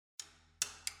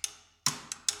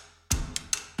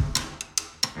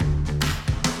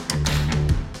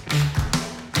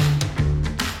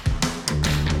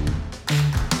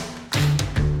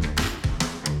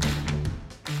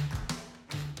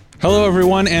Hello,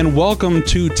 everyone, and welcome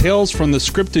to Tales from the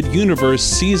Scripted Universe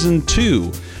Season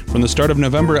 2. From the start of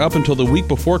November up until the week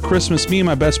before Christmas, me and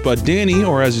my best bud Danny,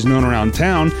 or as he's known around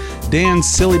town, Dan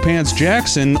Silly Pants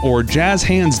Jackson, or Jazz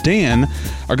Hands Dan,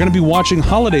 are going to be watching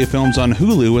holiday films on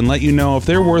Hulu and let you know if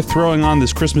they're worth throwing on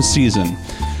this Christmas season.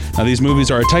 Now, these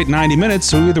movies are a tight 90 minutes,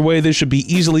 so either way, they should be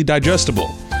easily digestible.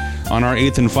 On our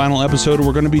 8th and final episode,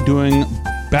 we're going to be doing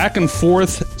back and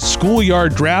forth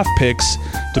schoolyard draft picks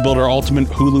to build our ultimate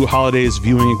Hulu Holidays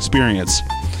viewing experience.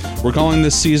 We're calling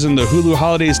this season the Hulu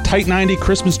Holidays Tight 90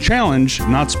 Christmas Challenge,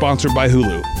 not sponsored by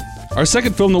Hulu. Our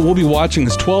second film that we'll be watching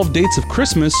is 12 Dates of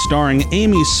Christmas, starring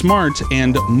Amy Smart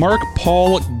and Mark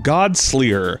Paul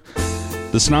Godslier.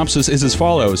 The synopsis is as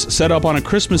follows. Set up on a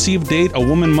Christmas Eve date, a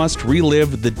woman must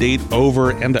relive the date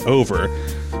over and over.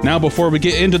 Now, before we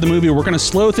get into the movie, we're going to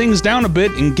slow things down a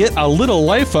bit and get a little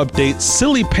life update.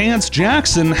 Silly Pants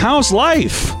Jackson, how's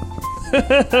life?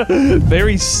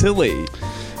 Very silly.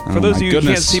 For those of you who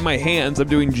can't see my hands, I'm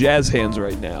doing jazz hands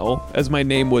right now, as my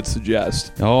name would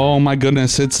suggest. Oh my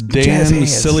goodness, it's Dan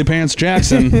Silly Pants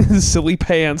Jackson. Silly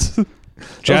Pants.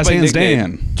 Jazz Hands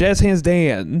Dan. Jazz Hands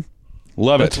Dan.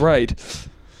 Love it. That's right.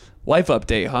 Life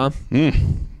update, huh?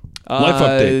 Life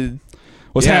update.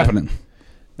 What's happening?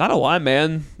 Not a lot,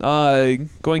 man.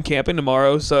 Going camping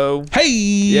tomorrow, so... Hey!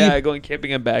 Yeah, going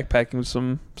camping and backpacking with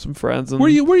some friends. And, where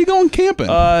you going camping?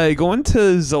 Going to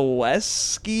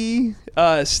Zaleski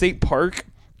State Park.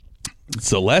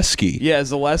 Zaleski? Yeah,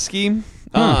 Zaleski.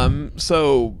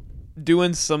 So,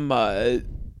 doing some...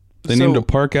 They named a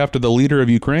park after the leader of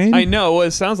Ukraine? I know. Well,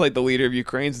 it sounds like the leader of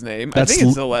Ukraine's name. I think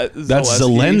it's Zelensky. That's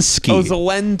Zelensky. Oh,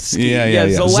 Zelensky. Yeah.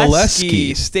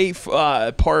 Zaleski State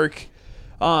Park.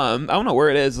 I don't know where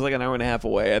it is. It's like an hour and a half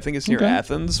away. I think it's near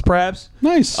Athens, perhaps.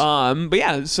 Nice. But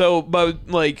yeah,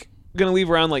 gonna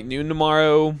leave around like noon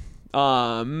tomorrow.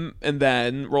 And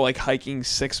then we're like hiking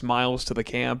 6 miles to the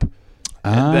camp.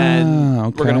 And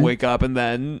then we're gonna wake up and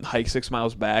then hike 6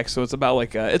 miles back. So it's about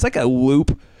like it's like a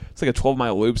loop. It's like a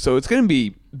 12-mile loop. So it's gonna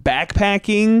be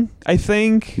backpacking, I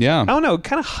think. Yeah. I don't know,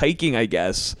 kind of hiking, I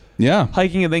guess. Yeah.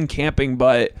 Hiking and then camping,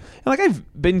 but like I've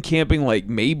been camping like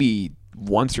maybe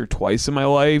once or twice in my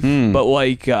life, but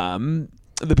like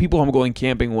the people I'm going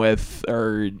camping with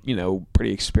are,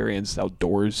 pretty experienced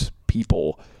outdoors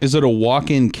people. Is it a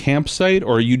walk-in campsite,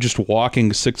 or are you just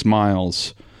walking 6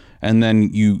 miles and then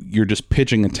you're just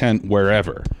pitching a tent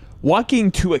wherever? Walking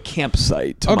to a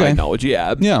campsite, to my knowledge,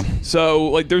 yeah. So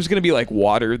like there's gonna be like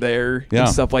water there and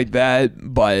stuff like that,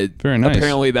 but very nice.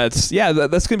 Apparently that's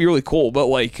gonna be really cool. But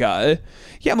like I'm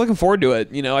looking forward to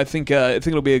it. I think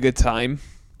it'll be a good time.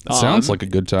 Sounds like a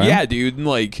good time. Yeah, dude. And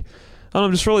like, I don't know,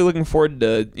 I'm just really looking forward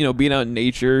to, being out in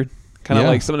nature. Kind of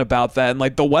like something about that. And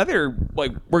like the weather,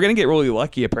 like we're going to get really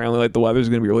lucky apparently. Like the weather's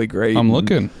going to be really great. I'm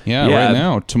looking. Yeah, right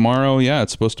now. Tomorrow,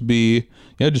 it's supposed to be,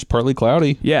 just partly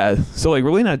cloudy. Yeah. So like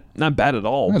really not bad at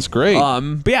all. That's great.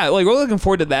 But yeah, like we're looking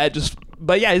forward to that. I just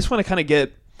want to kind of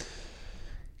get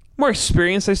more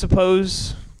experience, I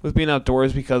suppose, with being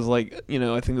outdoors because like,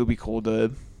 I think it would be cool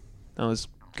to, just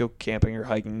go camping or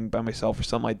hiking by myself or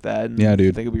something like that. And yeah,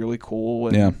 dude. I think it'd be really cool.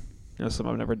 And, something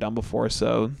I've never done before.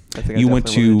 So I think you I definitely want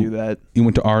to do that. You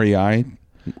went to REI?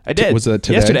 I did. Was that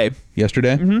today?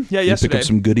 Yesterday? Mm-hmm. Yeah, yesterday. You picked up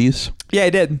some goodies? Yeah, I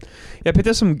did. Yeah, I picked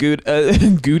up some goodies.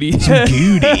 Some goodies.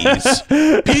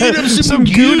 Picked up some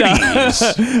goodies.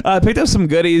 I picked up some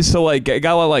goodies. So like, I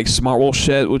got a lot of like Smartwell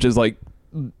shit, which is like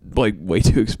way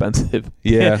too expensive.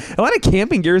 Yeah. A lot of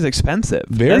camping gear is expensive.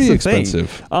 Very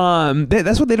expensive.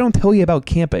 That's what they don't tell you about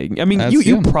camping. I mean,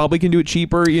 you probably can do it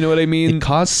cheaper, you know what I mean? It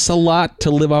costs a lot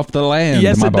to live off the land,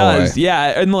 yes, my it boy. does.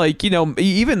 Yeah, and like,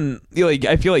 even like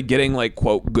I feel like getting like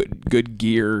quote good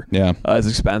gear is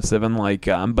expensive and like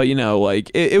but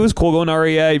like it was cool going to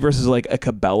REI versus like a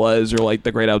Cabela's or like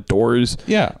the Great Outdoors.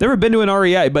 Yeah. Never been to an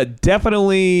REI, but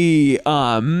definitely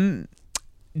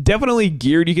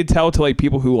geared, you could tell, to like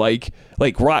people who like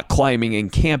rock climbing and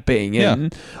camping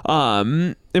and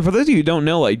and for those of you who don't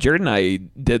know, like Jared and I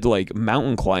did like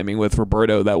mountain climbing with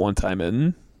Roberto that one time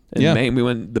in Maine. We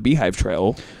went the Beehive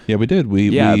Trail. Yeah, we did.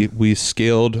 We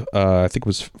scaled I think it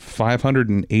was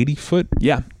 580 foot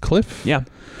cliff. Yeah,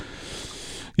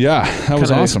 that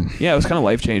was awesome. Yeah, it was kind of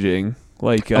life changing.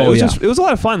 Like it was a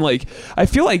lot of fun. Like I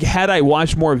feel like had I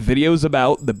watched more videos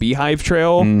about the Beehive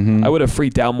Trail, I would have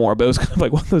freaked out more. But it was kind of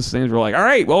like one of those things where like, all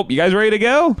right, well, you guys ready to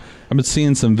go? I've been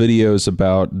seeing some videos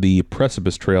about the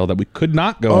Precipice Trail that we could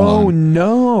not go on. Oh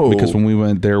no! Because when we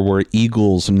went, there were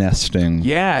eagles nesting.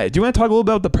 Yeah. Do you want to talk a little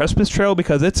about the Precipice Trail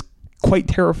because it's quite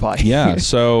terrifying? Yeah.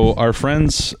 So our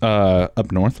friends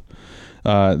up north.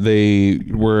 They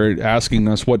were asking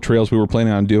us what trails we were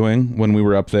planning on doing when we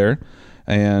were up there.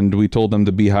 and we told them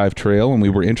the Beehive Trail, and we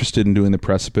were interested in doing the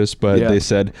Precipice, but they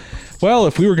said, well,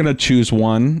 if we were going to choose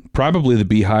one, probably the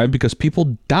Beehive, because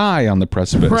people die on the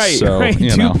Precipice. Right, so, right. You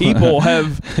Two know. people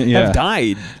have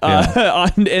died.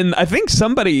 And I think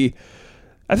somebody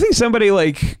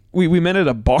like we met at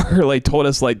a bar like told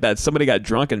us like that somebody got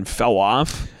drunk and fell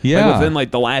off like, within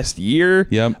like the last year.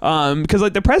 Because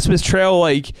like the Precipice Trail,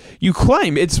 like you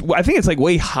climb, I think it's like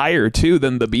way higher too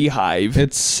than the Beehive.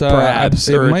 It's perhaps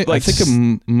I think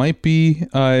it might be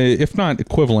if not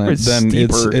equivalent, then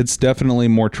steeper. it's definitely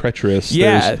more treacherous.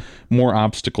 There's more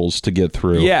obstacles to get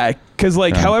through. Because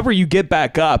like however you get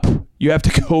back up, you have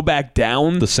to go back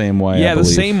down the same way. The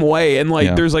same way, and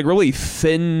like there's like really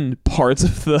thin parts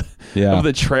of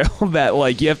the trail that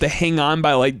like you have to hang on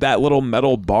by like that little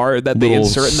metal bar that they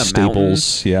insert in the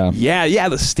staples. mountains.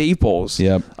 The staples.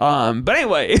 But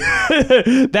anyway,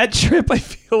 that trip I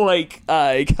feel like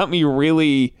it got me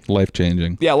really life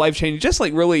changing. Life changing. Just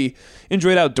like really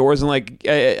enjoyed outdoors, and like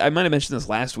I might have mentioned this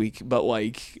last week, but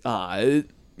like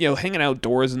hanging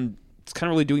outdoors and it's kind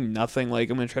of really doing nothing. Like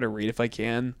I'm gonna try to read if I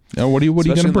can. What are you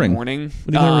gonna bring? In the morning.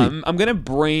 What are you gonna read? I'm gonna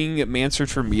bring Man's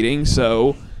Search for Meaning.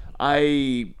 So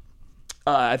I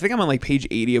think I'm on like page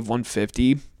 80 of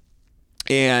 150,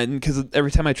 and because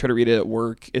every time I try to read it at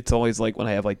work, it's always like when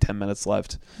I have like 10 minutes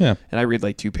left. And I read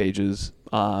like 2 pages.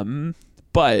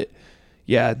 But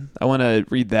yeah, I want to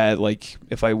read that like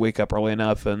if I wake up early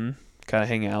enough and kind of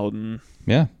hang out and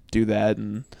do that.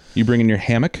 And you bringing your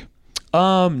hammock?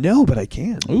 No, but I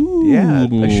can. Ooh. Yeah,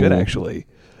 I should actually.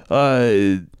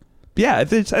 I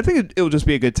think it'll just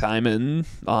be a good time and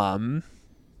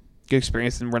good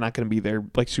experience, and we're not going to be there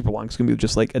like super long. It's going to be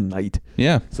just like a night.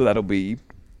 So that'll be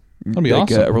like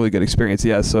awesome. a really good experience.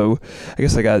 So I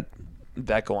guess I got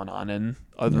that going on, and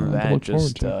other than that,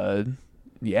 just kind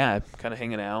of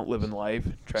hanging out, living life,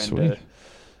 trying to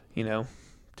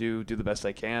do the best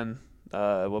I can.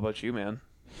 What about you, man?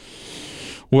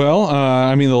 Well,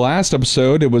 I mean, the last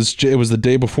episode, it was the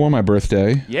day before my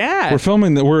birthday. Yeah. We're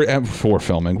recording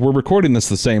this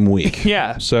the same week.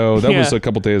 So that was a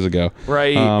couple days ago.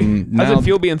 Right. How's it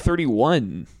feel being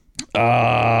 31?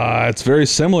 It's very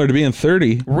similar to being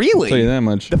 30. Really? I'll tell you that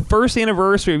much. The first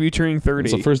anniversary of you turning 30.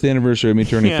 It's the first anniversary of me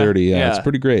turning 30. Yeah, it's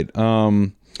pretty great.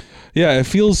 It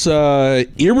feels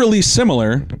eerily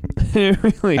similar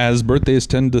really? as birthdays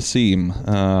tend to seem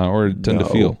or tend to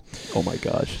feel. Oh my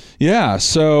gosh. Yeah,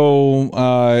 so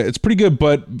it's pretty good.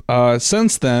 But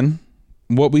since then,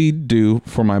 what we do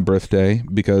for my birthday,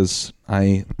 because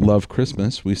I love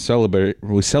Christmas, we celebrate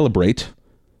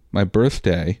my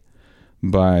birthday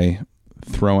by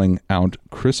throwing out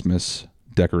Christmas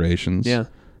decorations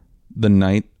the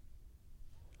night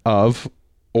of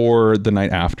or the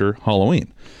night after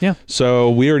Halloween. So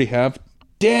we already have...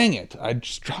 Dang it! I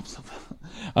just dropped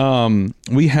something.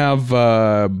 We have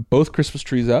both Christmas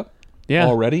trees up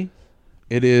already.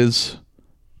 It is...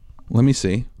 Let me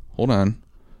see. Hold on.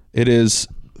 It is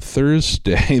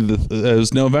Thursday. It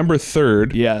was November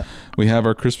 3rd. We have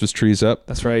our Christmas trees up.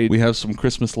 That's right. We have some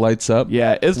Christmas lights up.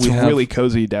 It's really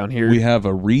cozy down here. We have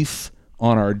a wreath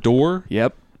on our door.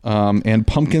 And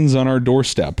pumpkins on our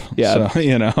doorstep. So,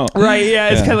 Right,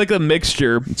 it's kind of like a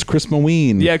mixture. It's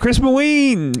Christmaween.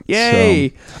 Christmaween. Yay.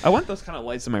 So, I want those kind of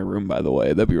lights in my room, by the way.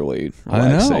 That'd be really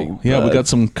relaxing. I know. We got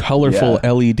some colorful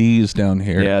LEDs down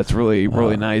here. It's really,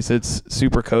 really nice. It's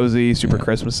super cozy, super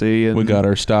Christmassy. And we got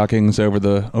our stockings over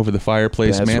the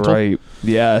fireplace mantle. That's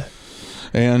right.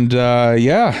 And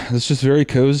it's just very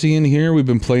cozy in here. We've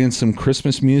been playing some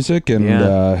Christmas music, and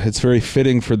it's very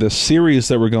fitting for this series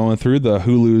that we're going through, the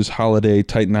Hulu's Holiday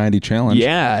Tight 90 Challenge.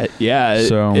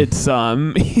 So it's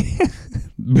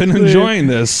been enjoying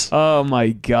this. Oh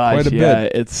my gosh, quite a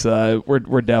bit. It's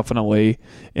we're definitely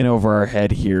in over our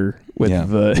head here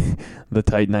with the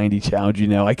Tight 90 Challenge.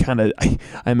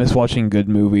 I miss watching good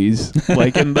movies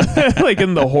like in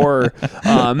the horror.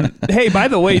 Hey, by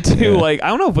the way, too, like I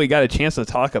don't know if we got a chance to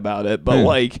talk about it, but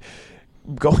like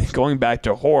going back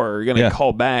to horror, gonna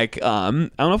call back. I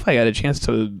don't know if I got a chance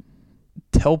to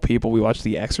tell people we watched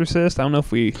The Exorcist. I don't know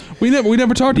if we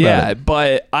never talked about it.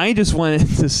 But I just wanted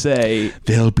to say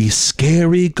there'll be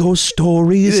scary ghost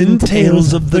stories and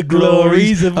tales of the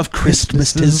glories of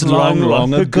Christmases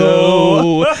long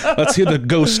ago. Let's hear the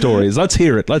ghost stories. Let's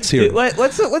hear it. Let's hear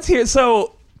it.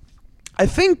 So I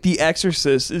think The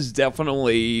Exorcist is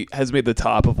definitely has made the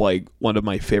top of like one of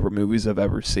my favorite movies I've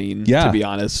ever seen, to be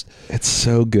honest. It's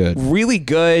so good. Really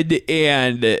good,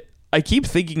 and I keep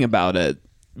thinking about it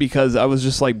because I was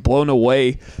just like blown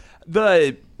away.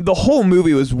 The whole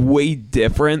movie was way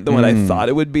different than what I thought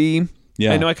it would be.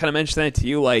 I know I kind of mentioned that to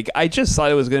you. Like, I just thought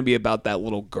it was going to be about that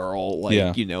little girl,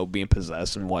 like, being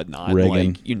possessed and whatnot.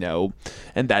 Reagan. Like,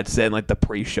 and that's it. And, like, the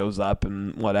priest shows up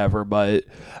and whatever. But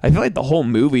I feel like the whole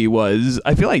movie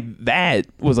I feel like that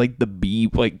was, like, the B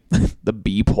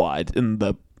plot. And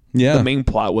the main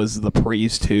plot was the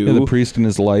priest who... the priest in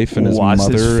his life and his lost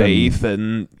mother. His faith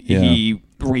and he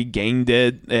regained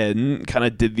it and kind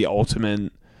of did the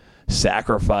ultimate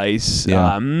sacrifice.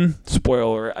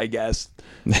 Spoiler, I guess,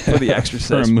 for The Exorcist.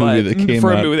 For a movie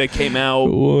that came out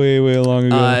way long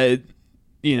ago.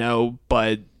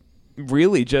 But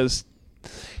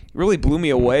really blew me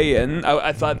away. And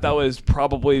I thought that was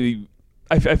probably,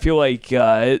 I feel like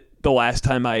the last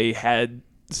time I had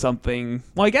something,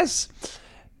 well, I guess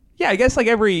like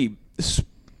every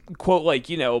quote, like,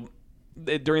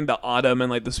 during the autumn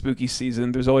and like the spooky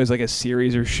season, there's always like a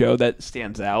series or show that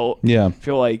stands out. I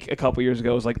feel like a couple years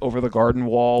ago it was like Over the Garden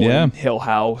Wall and Hill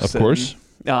House. Of course.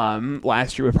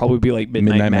 Last year would probably be like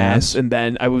Midnight Mass. And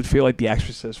then I would feel like The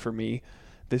Exorcist for me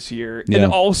this year. And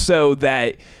also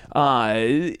that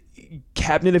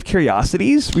Cabinet of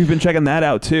Curiosities. We've been checking that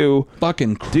out too.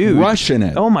 Fucking crushing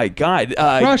it. Oh my God.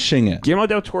 Crushing it. Guillermo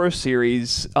del Toro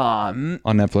series. On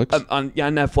Netflix. On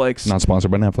Netflix. Not sponsored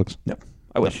by Netflix. No.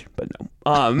 I wish, but no.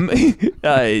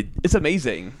 It's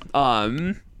amazing.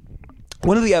 One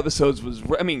of the episodes was,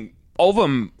 I mean, all of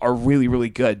them are really, really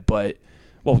good, but,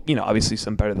 well, obviously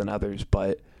some better than others,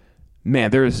 but,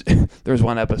 man, there's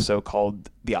one episode called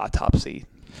The Autopsy.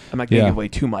 I'm not going to give away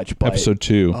too much, but... Episode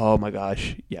 2. Oh, my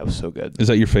gosh. Yeah, it was so good. Is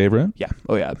that your favorite? Yeah.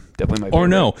 Oh, yeah. Definitely my favorite. Or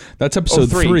no, that's episode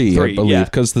 3, I believe,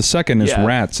 because the second is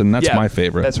Rats, and that's my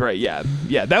favorite. That's right, yeah.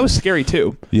 Yeah, that was scary,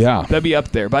 too. Yeah. That'd be up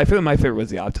there, but I feel like my favorite was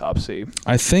The Autopsy.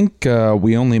 I think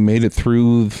we only made it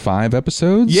through 5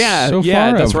 episodes so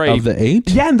far that's right. of the 8.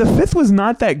 Yeah, and the 5th was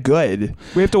not that good.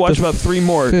 We have to watch about 3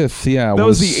 more. 5th, that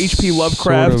was the H.P.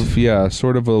 Lovecraft.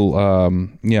 Sort of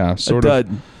a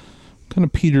kind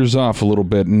of peters off a little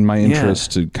bit, and my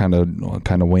interest kind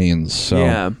of wanes. So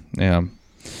yeah.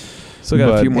 Still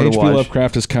got a few more to watch. H.P.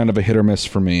 Lovecraft is kind of a hit or miss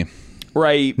for me.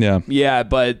 Right. Yeah,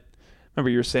 but remember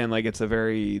you were saying like it's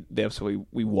the episode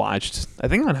we watched, I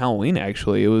think on Halloween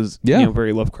actually. It was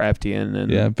very Lovecraftian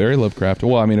and very Lovecraft.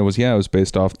 Well, I mean it was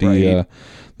based off the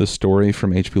story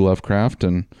from H.P. Lovecraft,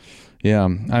 and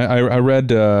I read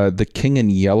The King in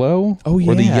Yellow. Oh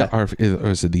yeah. Or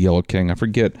is it The Yellow King? I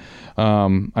forget.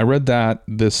 I read that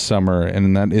this summer,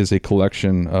 and that is a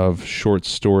collection of short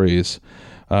stories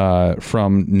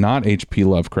from not H.P.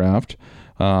 Lovecraft.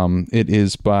 It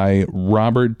is by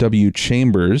Robert W.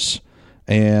 Chambers,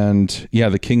 and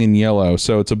The King in Yellow.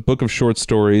 So it's a book of short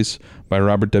stories by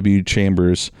Robert W.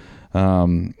 Chambers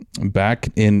back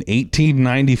in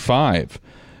 1895.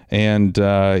 And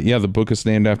the book is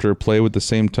named after a play with the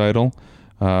same title,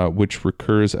 which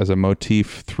recurs as a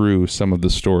motif through some of the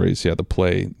stories. The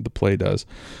play does.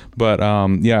 But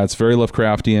it's very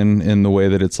Lovecraftian in the way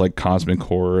that it's like cosmic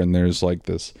horror, and there's like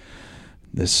this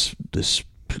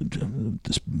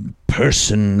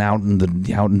person out in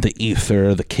the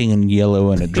ether, the King in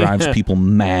Yellow, and it drives people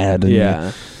mad.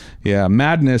 And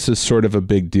madness is sort of a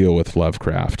big deal with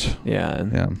Lovecraft.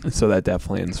 So that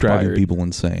definitely inspired driving people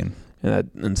insane. And that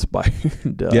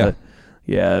inspired.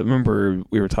 I remember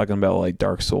we were talking about like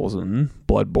Dark Souls and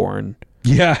Bloodborne.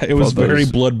 Yeah, it was very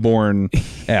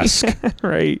Bloodborne-esque.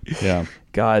 Right. Yeah.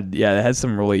 God, it had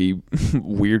some really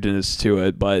weirdness to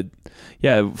it, but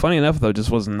funny enough though, just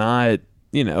was not,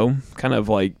 kind of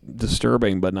like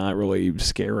disturbing, but not really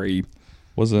scary.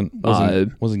 Wasn't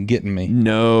getting me.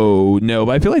 No, but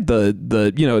I feel like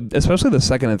the especially the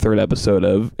second and third episode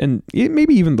of, and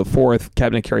maybe even the fourth,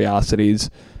 Cabinet of Curiosities,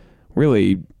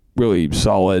 really, really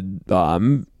solid. But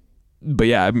I'm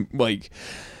like,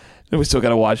 we still got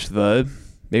to watch the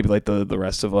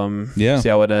rest of them. Yeah. See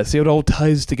how it all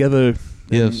ties together.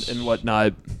 And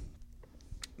whatnot.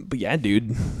 But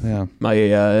dude. Yeah. My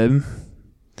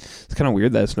it's kind of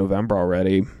weird that it's November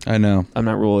already. I know. I'm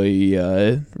not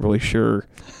really sure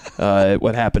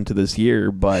what happened to this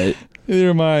year, but neither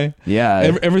am I.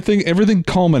 Yeah. Everything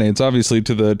culminates obviously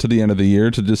to the end of the year,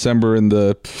 to December and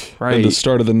the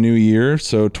start of the new year.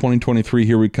 So 2023,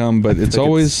 here we come. But it's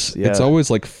always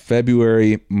like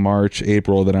February, March,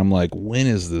 April that I'm like, when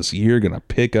is this year gonna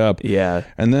pick up? Yeah.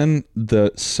 And then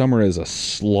the summer is a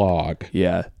slog.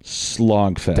 Yeah.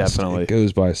 Slog fest. Definitely. It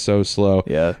goes by so slow.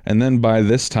 Yeah. And then by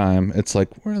this time, it's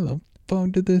like, where the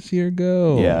fuck did this year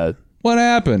go? Yeah. What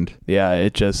happened? Yeah.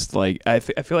 It just like I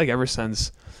feel like ever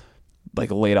since like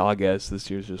late August,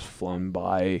 this year's just flown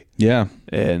by. Yeah.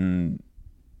 And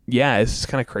it's just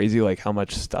kind of crazy like how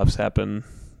much stuff's happened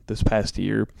this past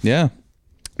year. Yeah.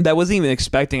 That wasn't even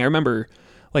expecting. I remember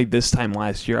like this time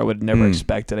last year, I would have never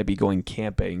expected I'd be going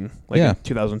camping in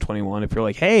 2021. If you're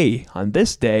like, hey, on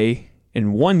this day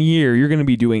in 1 year, you're going to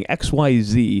be doing X, Y,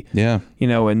 Z. Yeah.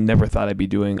 And never thought I'd be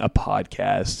doing a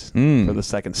podcast for the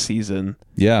second season.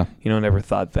 Yeah. Never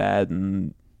thought that.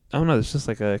 And I don't know, it's just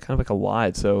like a kind of like a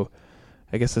lot. So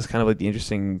I guess that's kind of like the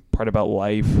interesting part about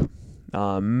life.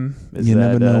 You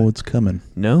never know what's coming.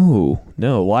 No.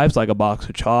 Life's like a box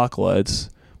of chocolates.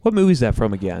 What movie is that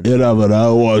from again? You never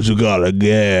know what you gotta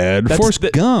get. Forrest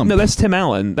Gump. No, that's Tim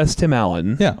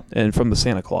Allen. Yeah. And from the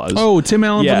Santa Claus. Oh, Tim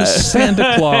Allen from the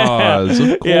Santa Claus.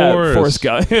 Of course. Yeah, Forrest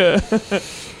Gump.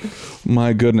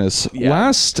 My goodness. Yeah.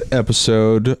 Last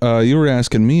episode, you were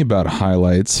asking me about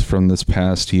highlights from this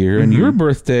past year, and your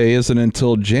birthday isn't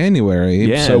until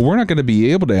January, so we're not going to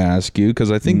be able to ask you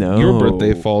because I think your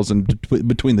birthday falls in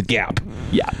between the gap.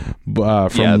 Yeah.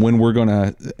 From when we're going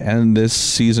to end this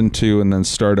season 2 and then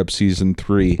start up season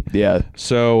 3. Yeah.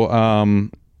 So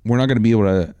we're not going to be able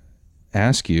to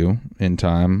ask you in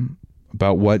time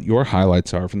about what your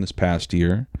highlights are from this past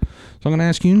year. So I'm going to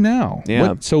ask you now.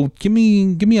 Yeah. So give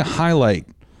me a highlight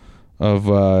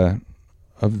of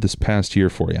this past year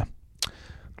for you.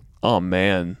 Oh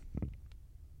man.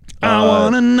 I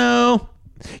want to know.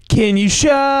 Can you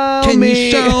show Can me?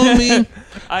 you show me?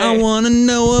 I want to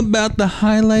know about the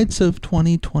highlights of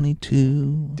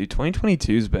 2022. Dude,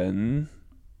 2022's been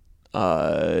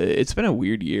it's been a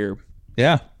weird year.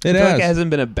 Yeah, I feel like it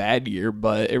hasn't been a bad year,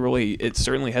 but it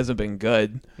certainly hasn't been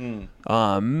good.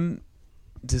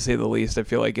 To say the least. I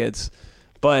feel like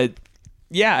but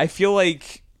yeah, I feel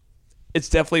like it's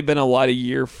definitely been a lot of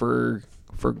year for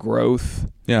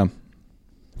growth. Yeah.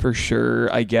 For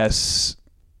sure. I guess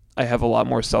I have a lot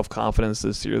more self-confidence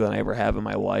this year than I ever have in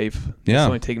my life. Yeah. It's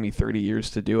only taken me 30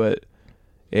 years to do it.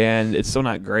 And it's still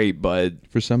not great, but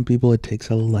for some people it takes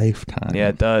a lifetime. Yeah,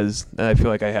 it does. And I feel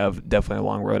like I have definitely a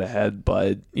long road ahead,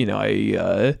 but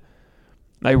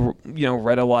I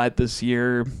read a lot this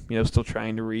year, still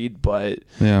trying to read, but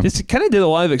just kind of did a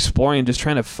lot of exploring, just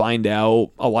trying to find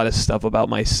out a lot of stuff about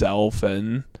myself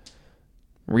and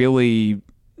really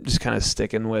just kind of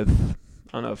sticking with,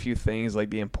 I don't know, a few things like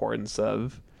the importance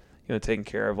of, taking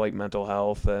care of like mental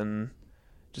health and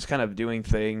just kind of doing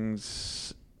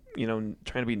things, trying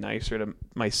to be nicer to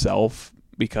myself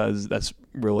because that's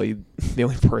really the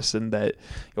only person that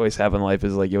you always have in life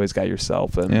is like you always got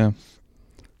yourself. And at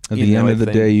the end of the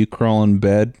day, you crawl in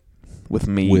bed with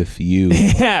me. With you.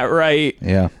 Yeah, right.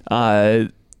 Yeah.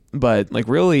 But like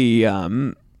really,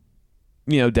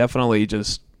 definitely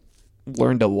just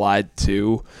learned a lot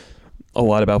too. A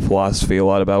lot about philosophy, a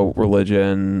lot about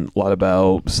religion, a lot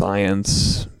about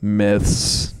science,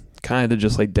 myths, kind of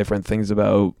just like different things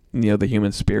about, the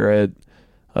human spirit.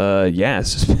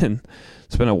 It's been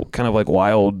a kind of like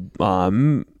wild,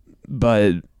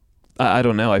 but I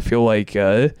don't know. I feel like,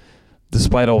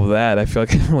 despite all of that, I feel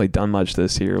like I haven't really done much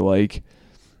this year. Like,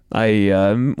 I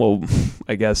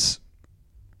guess,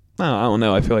 I don't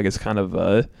know. I feel like it's kind of,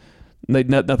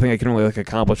 nothing I can really like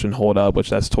accomplish and hold up, which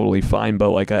that's totally fine. But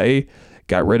like I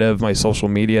got rid of my social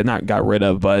media, not got rid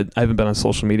of, but I haven't been on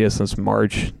social media since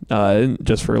March,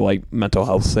 just for like mental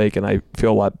health's sake. And I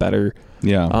feel a lot better.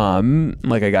 Yeah.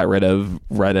 Like I got rid of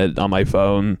Reddit on my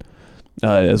phone,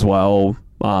 as well.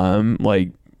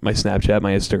 Like my Snapchat,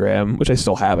 my Instagram, which I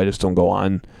still have, I just don't go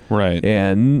on. Right.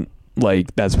 And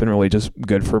like that's been really just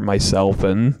good for myself,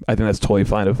 and I think that's totally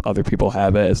fine if other people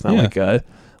have it. It's not like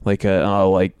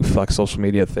a fuck social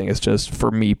media thing. It's just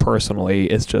for me personally,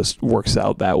 it just works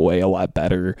out that way a lot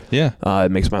better. Yeah.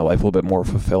 It makes my life a little bit more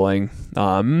fulfilling.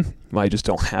 I just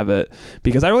don't have it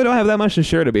because I really don't have that much to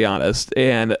share, to be honest,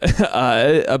 and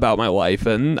about my life,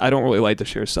 and I don't really like to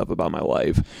share stuff about my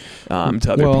life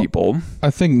to other people.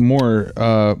 I think more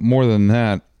than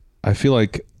that, I feel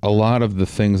like a lot of the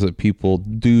things that people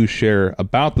do share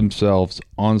about themselves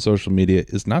on social media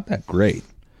is not that great.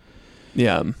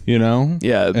 Yeah.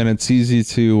 Yeah. And it's easy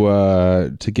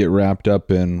to get wrapped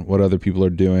up in what other people are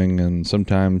doing, and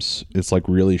sometimes it's like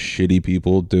really shitty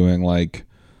people doing like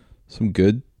some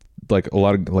good, like a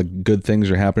lot of like good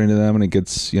things are happening to them, and it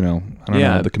gets, I don't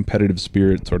know, the competitive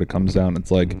spirit sort of comes down.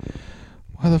 It's like,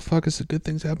 why the fuck is the good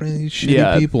things happening to these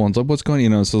shitty people? And it's like, what's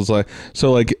going on? So it's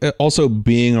like, also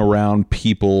being around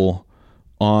people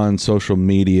on social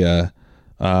media,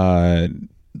 that,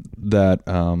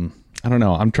 I don't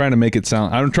know. I'm trying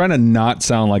to not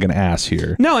sound like an ass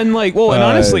here. No, and like, well, and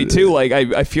honestly too, like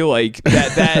I feel like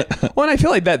that well, and I feel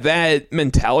like that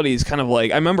mentality is kind of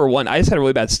like, I remember I just had a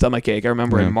really bad stomach ache. I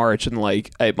remember in March, and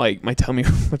like my tummy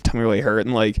really hurt,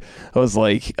 and like I was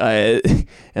like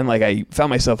and like I found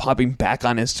myself hopping back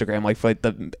on Instagram like for like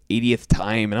the 80th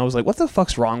time, and I was like, what the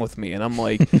fuck's wrong with me? And I'm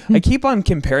like, I keep on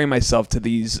comparing myself to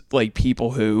these like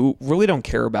people who really don't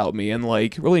care about me, and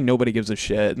like really nobody gives a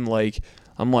shit, and like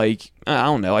I'm like, I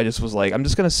don't know. I just was like, I'm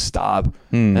just gonna stop,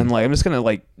 and like I'm just gonna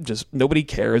like just nobody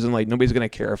cares, and like nobody's gonna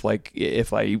care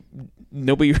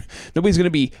nobody's gonna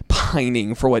be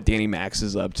pining for what Danny Max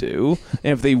is up to,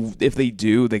 and if they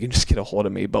do, they can just get a hold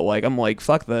of me. But like I'm like,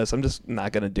 fuck this, I'm just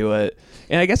not gonna do it.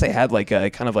 And I guess I had like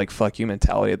a kind of like fuck you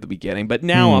mentality at the beginning, but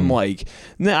now I'm like,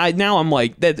 now I'm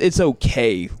like that it's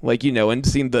okay, like, you know, and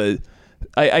seeing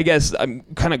I guess I'm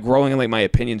kind of growing in like my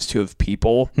opinions too of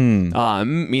people,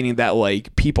 meaning that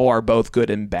like people are both good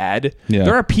and bad. Yeah.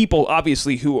 There are people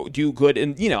obviously who do good,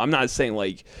 and you know, I'm not saying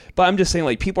like, but I'm just saying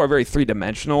like people are very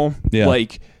three-dimensional. Yeah.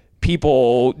 Like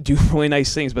people do really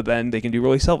nice things, but then they can do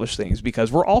really selfish things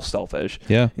because we're all selfish.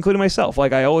 Yeah. Including myself.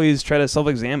 Like I always try to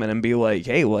self-examine and be like,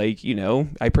 hey, like, you know,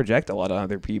 I project a lot on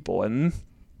other people, and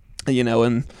you know,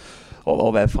 and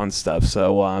all that fun stuff.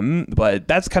 So, but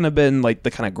that's kind of been like the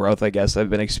kind of growth, I guess,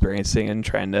 I've been experiencing and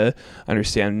trying to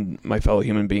understand my fellow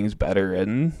human beings better,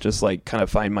 and just like kind of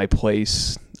find my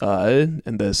place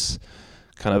in this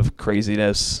kind of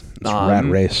craziness.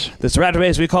 This rat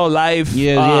race we call life.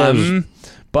 Yes.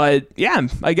 But yeah,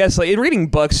 I guess like in reading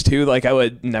books too, like I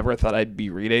would never have thought I'd be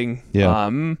reading. Yeah.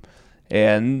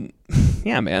 And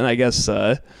yeah, man, I guess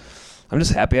I'm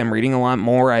just happy I'm reading a lot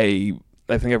more. I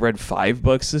think I've read 5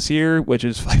 books this year, which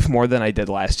is 5 more than I did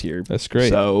last year. That's great.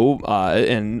 So,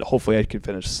 and hopefully I could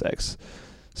finish 6.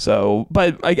 So,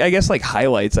 but I guess like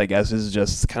highlights, I guess, is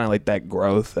just kind of like that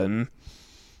growth. And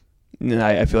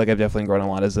I feel like I've definitely grown a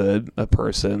lot as a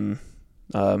person.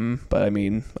 But I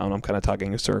mean, I don't know, I'm kind of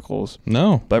talking in circles.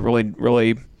 No. But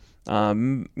really,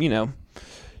 you know,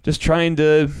 just trying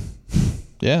to,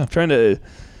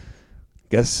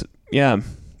 guess,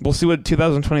 we'll see what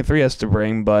 2023 has to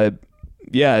bring, but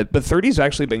yeah, but 30's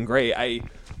actually been great. I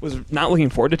was not looking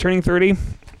forward to turning 30,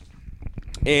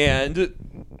 and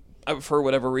for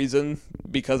whatever reason,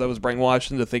 because I was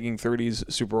brainwashed into thinking 30's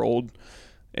super old,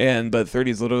 but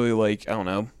 30's literally like, I don't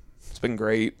know, it's been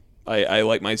great. I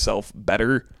like myself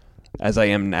better as I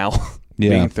am now,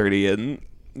 being 30, and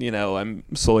you know, I'm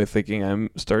slowly thinking I'm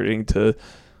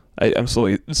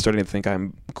slowly starting to think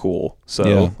I'm cool.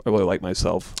 So I really like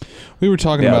myself. We were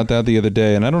talking about that the other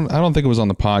day, and I don't think it was on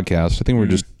the podcast. I think we were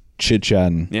just chit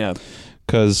chatting. Yeah.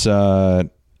 Cause, because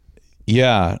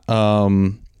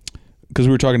we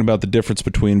were talking about the difference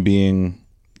between being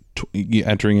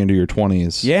entering into your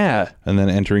 20s. Yeah. And then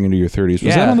entering into your 30s.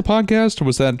 Was that on the podcast, or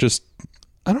was that just,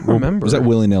 I don't remember. Was that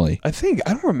willy-nilly? I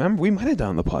don't remember. We might have done it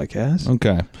on the podcast.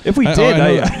 Okay. If we did,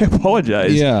 I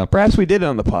apologize. Yeah. Perhaps we did it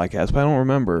on the podcast, but I don't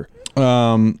remember.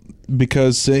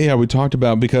 Because, we talked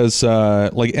about, because,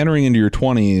 like, entering into your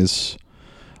 20s,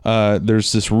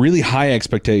 there's this really high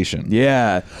expectation.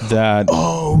 Yeah. That,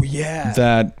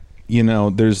 that, you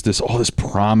know, there's all this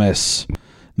promise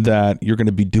that you're going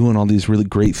to be doing all these really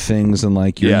great things, and,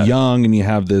 like, you're young, and you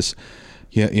have this,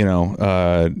 you know,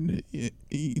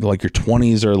 like your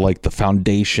 20s are like the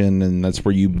foundation, and that's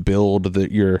where you build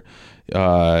your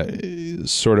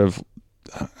sort of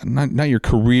not your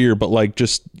career, but like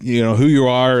just, you know, who you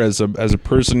are as a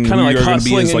person, kind of like you're going to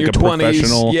be as like a 20s,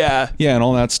 professional, and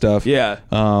all that stuff,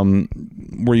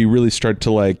 where you really start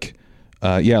to like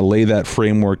lay that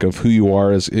framework of who you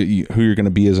are as who you're going to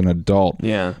be as an adult.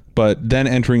 But then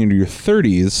entering into your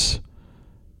 30s,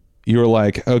 you're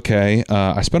like, okay,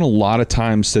 I spent a lot of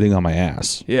time sitting on my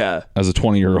ass. Yeah. As a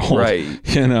 20-year-old. Right.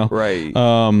 You know? Right.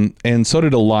 And so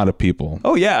did a lot of people.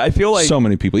 Oh, yeah. I feel like so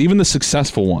many people, even the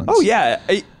successful ones. Oh, yeah.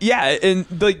 And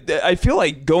I feel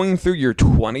like going through your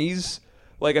 20s,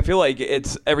 like, I feel like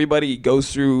it's everybody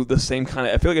goes through the same kind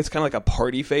of, I feel like it's kind of like a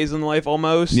party phase in life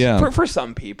almost. Yeah. For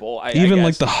some people. I guess.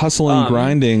 Like the hustle and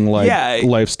grinding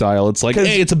lifestyle. It's like,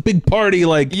 hey, it's a big party.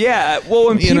 Like, yeah. Well,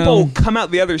 when people come out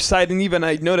the other side, and even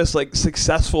I notice like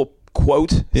successful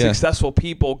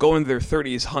people go into their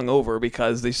 30s hungover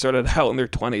because they started out in their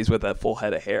 20s with that full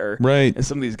head of hair. Right. And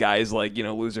some of these guys, like, you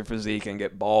know, lose their physique and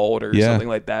get bald or something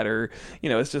like that. Or, you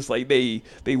know, it's just like they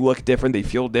look different. They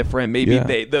feel different. Maybe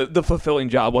the fulfilling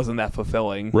job wasn't that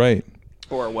fulfilling. Right.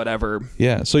 Or whatever.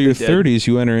 Yeah. So your 30s,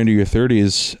 you enter into your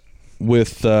 30s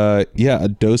with, a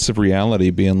dose of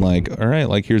reality, being like, all right,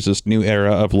 like, here's this new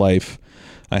era of life.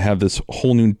 I have this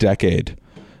whole new decade.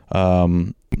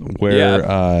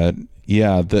 Where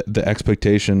the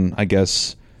expectation, I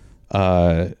guess,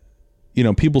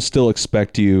 people still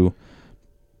expect you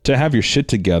to have your shit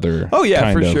together. Oh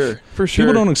yeah, for sure.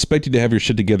 People don't expect you to have your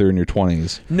shit together in your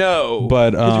 20s. No,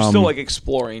 but you're still like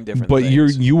exploring different. But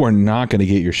things. you are not going to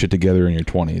get your shit together in your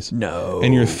 20s. No.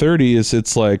 In your 30s,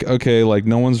 it's like, okay, like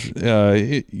no one's.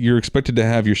 You're expected to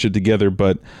have your shit together,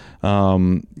 but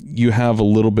you have a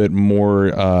little bit more.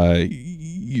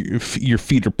 Your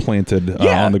feet are planted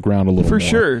on the ground a little more.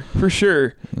 For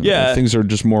sure. Yeah, things are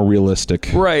just more realistic.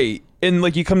 Right. And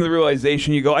like you come to the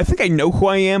realization, you go, I think I know who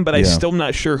I am, but I'm still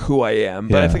not sure who I am.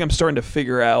 But I think I'm starting to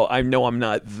figure out, I know I'm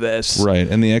not this. Right.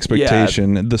 And the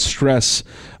expectation, the stress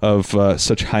of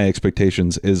such high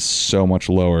expectations is so much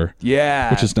lower. Yeah.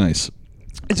 Which is nice.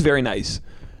 It's very nice.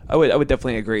 I would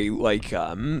definitely agree. Like,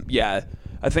 I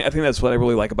think that's what I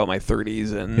really like about my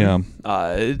 30s. And,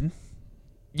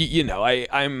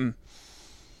 I'm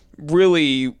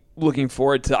really looking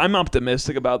forward to, I'm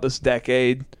optimistic about this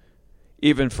decade.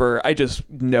 I just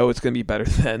know it's going to be better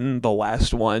than the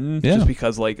last one, just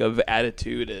because like of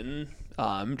attitude and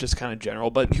just kind of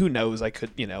general. But who knows? I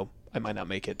might not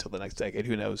make it till the next decade.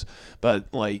 Who knows? But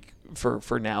like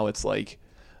for now, it's like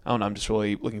I don't know. I'm just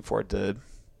really looking forward to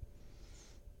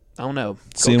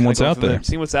seeing what's out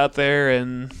there,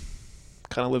 and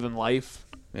kind of living life.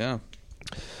 Yeah.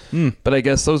 But I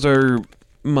guess those are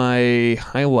my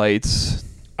highlights.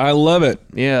 I love it.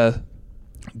 Yeah.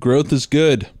 Growth is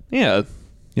good. Yeah.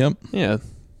 Yep. Yeah.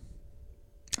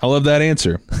 I love that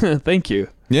answer. Thank you.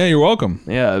 Yeah, you're welcome.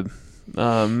 Yeah.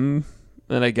 And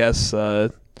I guess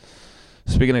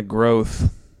speaking of growth,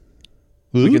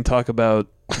 we can talk about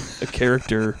a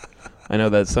character. I know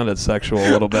that sounded sexual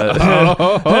a little bit.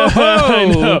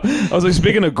 I know. I was like,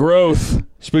 speaking of growth.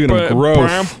 Speaking of growth.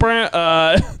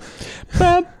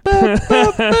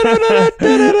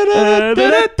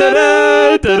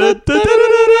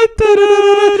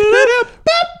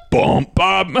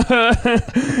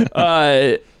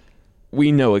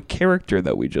 We know a character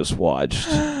that we just watched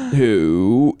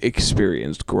who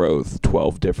experienced growth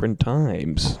 12 different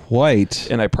times. Quite.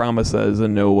 And I promise that is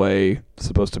in no way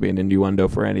supposed to be an innuendo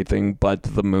for anything but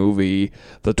the movie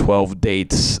The 12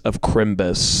 Dates of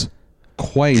Crimbus.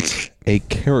 Quite a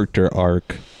character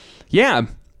arc. Yeah.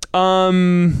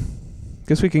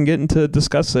 Guess we can get into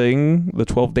discussing The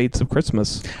 12 Dates of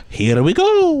Christmas. Here we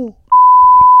go.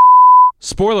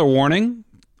 Spoiler warning.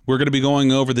 We're going to be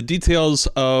going over the details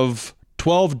of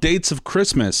 12 Dates of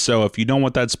Christmas. So if you don't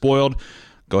want that spoiled,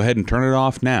 go ahead and turn it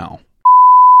off now.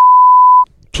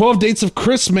 12 Dates of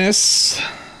Christmas.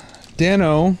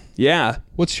 Dano. Yeah.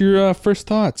 What's your first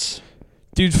thoughts?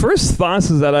 Dude, first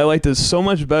thoughts is that I liked it so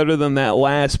much better than that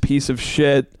last piece of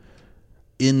shit.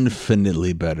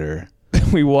 Infinitely better.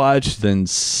 We watched. Than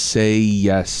Say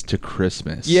Yes to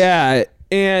Christmas. Yeah.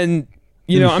 And...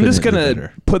 I'm just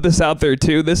gonna put this out there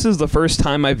too. This is the first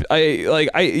time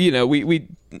we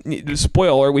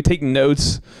spoiler. We take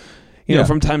notes,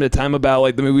 from time to time about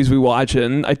like the movies we watch,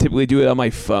 and I typically do it on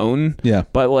my phone. Yeah.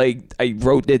 But like I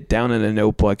wrote it down in a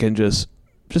notebook, and just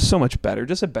so much better,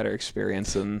 just a better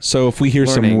experience. And so if we hear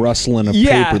learning. some rustling of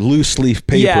paper, loose leaf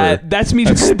paper, that's me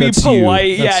trying to be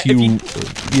polite.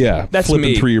 That's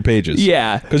flipping me. through your pages.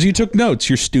 Yeah, because you took notes.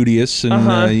 You're studious,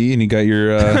 and you got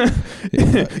your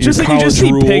just like you just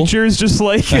see pictures, just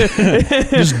like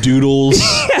just doodles.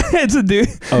 It's a dude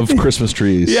of Christmas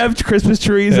trees. Yeah, Christmas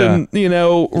trees and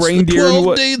reindeer. The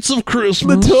 12 dates of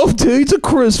Christmas. The 12 dates of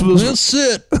Christmas. That's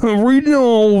it. Reading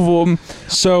all of them.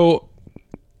 So.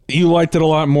 You liked it a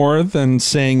lot more than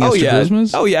Saying Yes to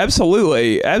Christmas? Oh, yeah,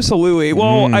 absolutely.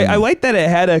 Well, I like that it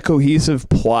had a cohesive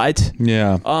plot.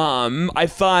 Yeah. I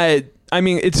thought,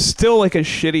 it's still like a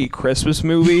shitty Christmas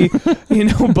movie,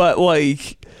 but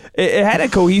like it had a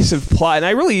cohesive plot, and I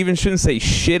really even shouldn't say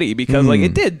shitty because like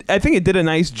I think it did a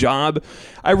nice job.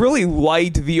 I really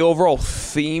liked the overall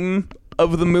theme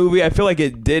of the movie. I feel like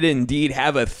it did indeed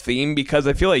have a theme because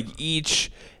I feel like each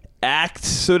act,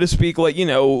 so to speak,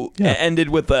 ended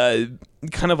with a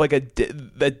kind of like a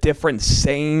different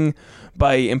saying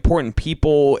by important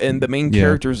people in the main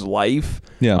character's life.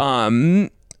 Yeah.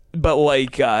 But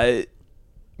like,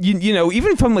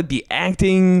 even from like the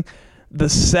acting, the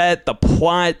set, the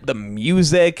plot, the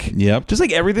music, just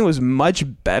like everything was much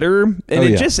better, and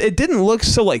it didn't look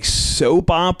so like soap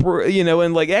opera,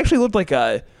 and like it actually looked like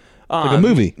a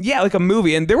movie. Yeah, like a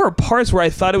movie. And there were parts where I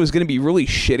thought it was going to be really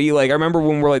shitty. Like, I remember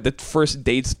when we're like the first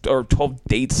dates or 12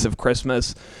 dates of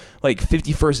Christmas, like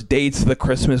 51st dates, the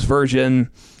Christmas version.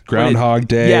 Groundhog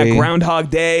Day. Yeah, Groundhog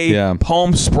Day. Yeah.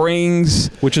 Palm Springs.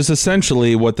 Which is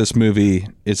essentially what this movie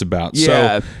is about.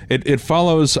 Yeah. So it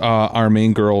follows our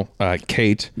main girl,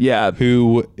 Kate. Yeah.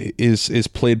 Who is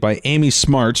played by Amy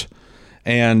Smart.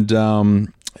 and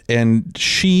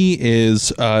she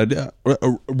is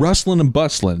rustling and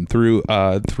bustling through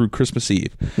Christmas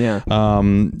Eve. Yeah.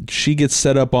 She gets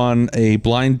set up on a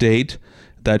blind date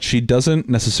that she doesn't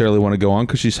necessarily want to go on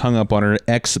because she's hung up on her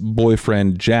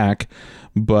ex-boyfriend Jack.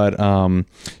 But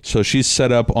so she's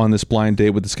set up on this blind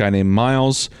date with this guy named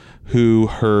Miles, who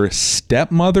her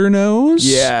stepmother knows.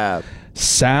 Yeah.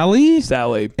 Sally.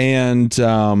 And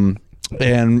on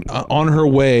her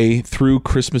way through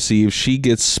Christmas Eve, she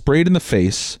gets sprayed in the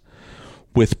face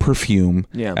with perfume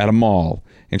at a mall,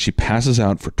 and she passes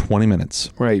out for 20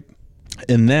 minutes. Right.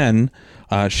 And then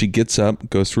she gets up,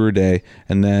 goes through her day,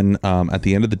 and then at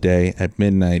the end of the day, at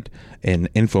midnight, an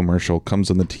infomercial comes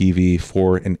on the TV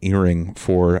for an earring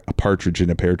for a partridge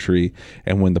in a pear tree.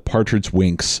 And when the partridge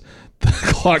winks, the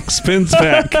clock spins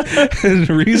back and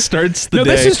restarts the day.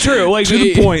 No, this is true. Like, to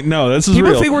the point. No, this is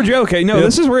people real. think we're joking. No,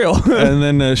 this is real. And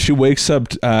then she wakes up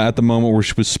at the moment where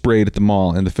she was sprayed at the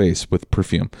mall in the face with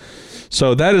perfume.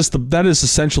 So that is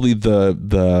essentially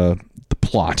the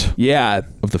plot.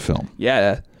 Of the film.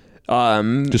 Yeah.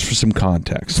 Just for some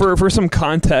context. For some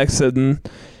context, and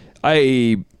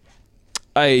I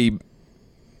made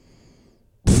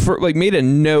a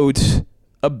note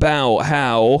about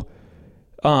how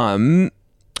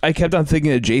I kept on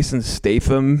thinking of Jason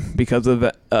Statham because of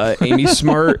Amy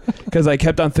Smart, because I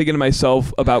kept on thinking to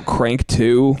myself about Crank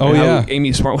 2. Oh, yeah. How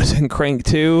Amy Smart was in Crank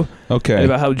 2. Okay. And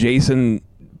about how Jason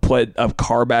put a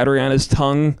car battery on his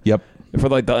tongue. Yep.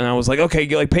 And I was like, okay,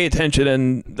 pay attention.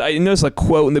 And I noticed a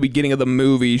quote in the beginning of the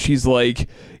movie. She's like,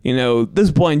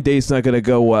 this blind date's not going to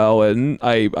go well. And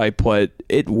I put,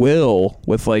 it will,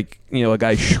 with a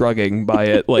guy shrugging by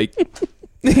it. Like,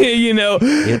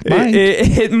 it might.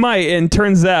 It might. And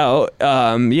turns out,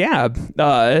 yeah.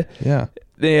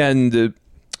 And,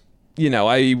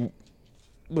 I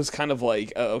was kind of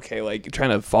like, okay,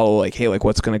 trying to follow, hey,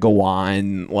 what's going to go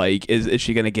on? Is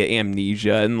she going to get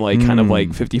amnesia and kind of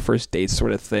 51st Dates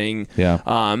sort of thing?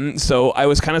 Yeah. So I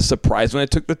was kind of surprised when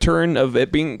it took the turn of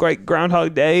it being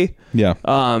Groundhog Day. Yeah.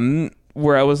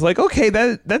 Where I was like, okay,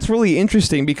 that's really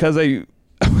interesting, because I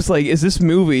was like, is this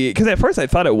movie, because at first I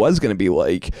thought it was going to be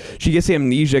she gets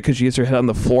amnesia because she gets her head on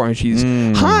the floor and she's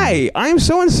hi, I'm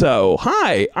so and so,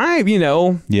 hi, I'm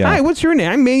hi, what's your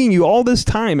name, I'm meeting you all this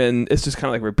time, and it's just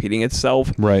kind of repeating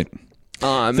itself. Right.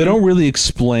 They don't really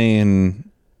explain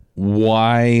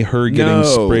why her getting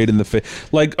sprayed in the face.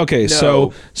 Okay,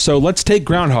 so let's take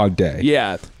Groundhog Day.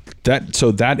 Yeah.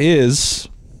 That is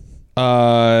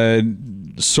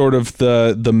sort of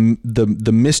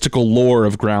the mystical lore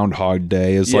of Groundhog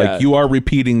Day is you are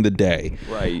repeating the day,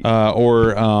 right?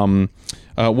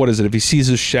 What is it? If he sees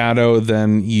his shadow,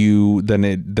 then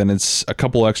it's a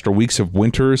couple extra weeks of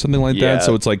winter or something like that.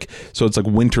 So it's like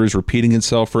winter is repeating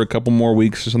itself for a couple more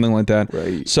weeks or something like that.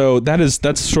 Right. So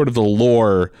that's sort of the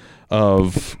lore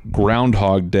of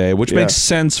Groundhog Day, which makes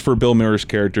sense for Bill Murray's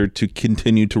character to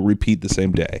continue to repeat the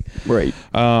same day. Right.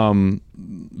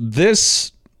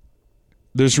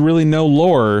 There's really no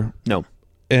lore. No.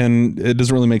 And it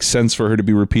doesn't really make sense for her to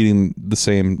be repeating the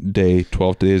same day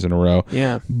 12 days in a row.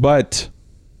 Yeah. But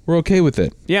we're okay with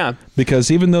it. Yeah.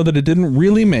 Because even though that it didn't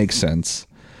really make sense,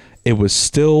 it was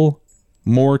still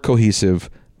more cohesive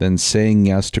than Saying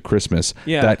Yes to Christmas.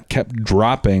 Yeah. That kept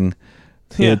dropping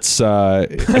its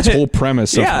whole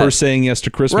premise of her saying yes to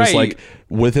Christmas,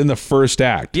 within the first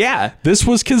act. Yeah. This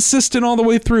was consistent all the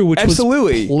way through, which was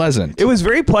pleasant. It was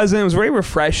very pleasant. It was very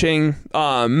refreshing.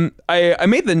 I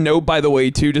made the note, by the way,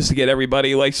 too, just to get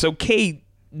everybody, so Kate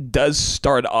does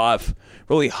start off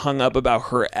really hung up about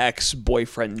her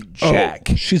ex-boyfriend Jack.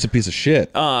 Oh, she's a piece of shit.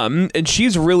 And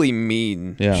she's really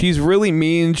mean. Yeah. She's really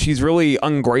mean. She's really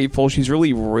ungrateful. She's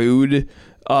really rude.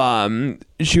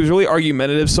 She was really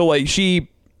argumentative. So she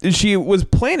was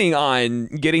planning on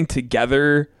getting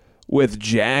together with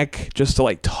Jack just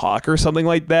to talk or something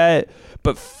like that.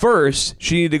 But first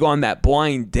she needed to go on that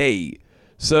blind date.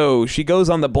 So she goes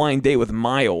on the blind date with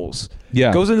Miles.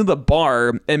 Yeah. Goes into the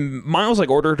bar, and Miles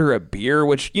ordered her a beer,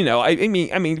 which, I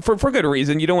mean, for good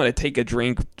reason. You don't want to take a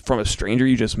drink from a stranger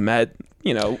you just met,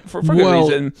 for good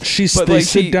reason. They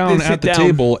sit down at the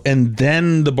table, and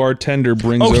then the bartender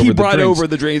brings over the drinks. Oh, he brought over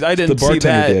the drinks. I didn't see that. The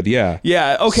bartender did, yeah.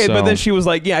 Yeah, okay, but then she was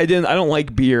like, I don't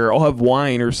like beer. I'll have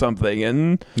wine or something.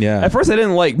 And at first I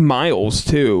didn't like Miles,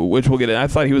 too, which we'll get in. I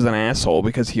thought he was an asshole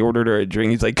because he ordered her a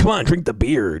drink. He's like, come on, drink the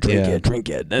beer. Drink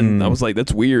it. And I was like,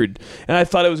 that's weird. And I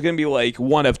thought it was going to be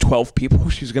one of 12 people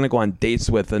she's going to go on dates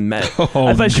with and met.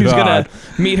 I thought she was going to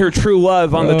meet her true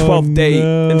love on the 12th date,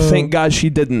 and thank God she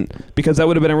didn't, because that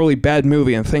would have been a really bad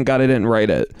movie, and thank God I didn't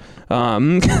write it,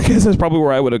 because that's probably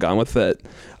where I would have gone with it.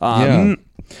 I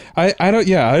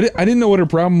didn't know what her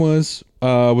problem was.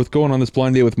 with going on this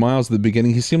blind date with Miles at the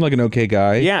beginning. He seemed like an okay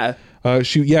guy. Yeah.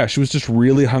 She was just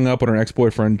really hung up on her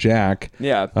ex-boyfriend Jack.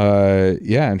 Yeah.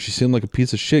 And she seemed like a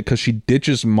piece of shit because she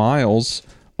ditches Miles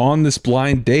on this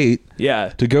blind date. Yeah.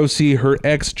 To go see her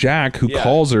ex Jack, who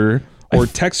calls her or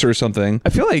texts her something. I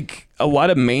feel like a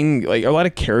lot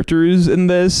of characters in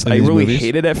this I really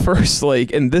hated at first.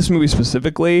 Like in this movie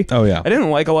specifically. Oh yeah. I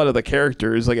didn't like a lot of the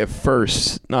characters like at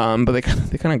first. But they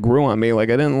kind of grew on me. Like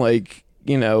I didn't like.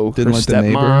 Didn't like the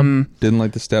neighbor. Didn't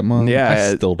like the stepmom. Yeah,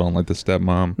 I still don't like the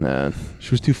stepmom. Nah.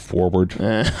 She was too forward.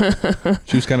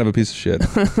 She was kind of a piece of shit.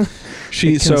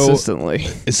 Consistently.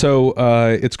 So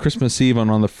it's Christmas Eve, and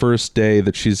on the first day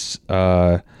that she's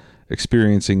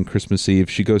experiencing Christmas Eve,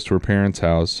 she goes to her parents'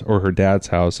 house or her dad's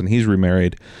house, and he's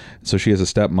remarried, so she has a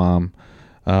stepmom.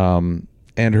 And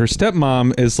her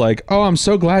stepmom is like, "Oh, I'm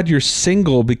so glad you're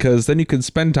single because then you can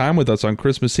spend time with us on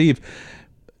Christmas Eve."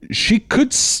 She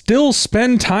could still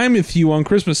spend time with you on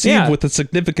Christmas Eve with a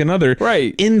significant other.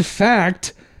 Right. In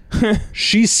fact,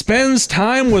 she spends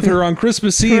time with her on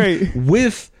Christmas Eve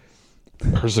with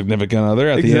her significant other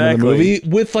at the end of the movie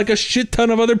with like a shit ton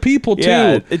of other people too.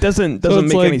 Yeah, it doesn't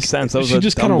make any sense. She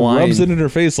just kind of rubs it in her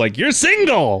face like, you're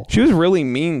single. She was really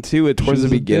mean too towards the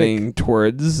beginning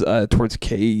towards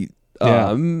Kate.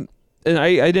 And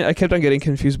I kept on getting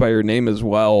confused by her name as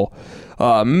well.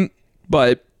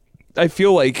 But I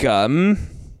feel like I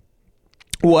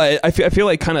feel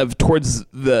like kind of towards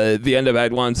the end of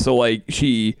Act 1, so like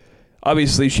she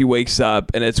wakes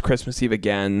up and it's Christmas Eve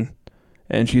again,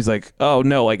 and she's like, oh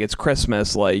no, like it's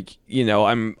Christmas, like,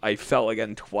 I fell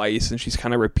again twice, and she's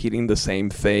kind of repeating the same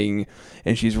thing,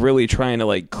 and she's really trying to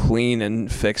like clean and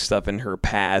fix stuff in her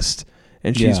past.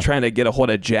 And she's trying to get a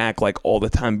hold of Jack like all the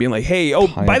time, being like, hey,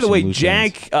 by the way,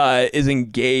 Jack is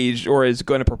engaged or is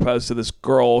going to propose to this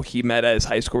girl he met at his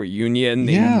high school reunion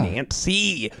named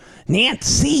Nancy.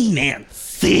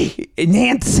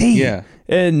 Yeah.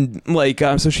 And like,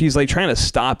 so she's like trying to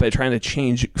stop it, trying to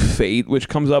change fate, which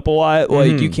comes up a lot.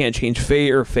 Like you can't change fate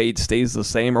or fate stays the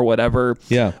same or whatever.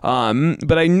 Yeah.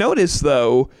 But I noticed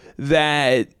though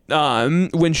that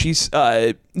when she's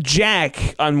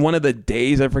Jack on one of the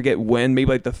days, I forget when,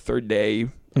 maybe like the third day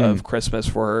of Christmas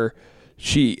for her,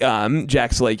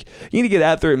 Jack's like, you need to get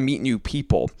out there and meet new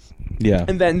people. Yeah.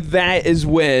 And then that is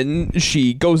when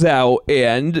she goes out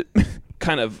and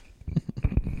kind of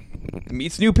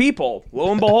meets new people,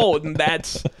 lo and behold, and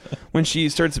that's when she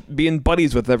starts being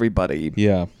buddies with everybody.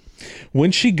 Yeah.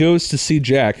 When she goes to see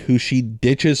Jack, who she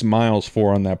ditches Miles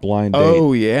for on that blind date.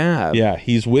 Oh yeah. Yeah,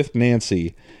 he's with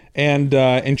Nancy.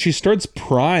 And she starts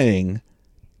prying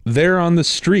there on the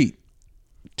street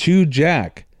to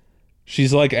Jack.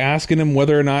 She's like asking him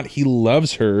whether or not he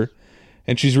loves her,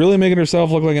 and she's really making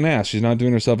herself look like an ass. She's not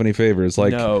doing herself any favors.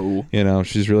 Like, no.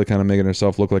 She's really kind of making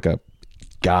herself look like a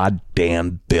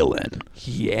goddamn villain.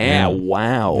 Yeah,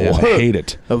 wow. Yeah, I hate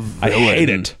it. I hate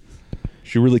it.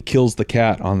 She really kills the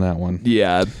cat on that one.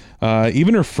 Yeah.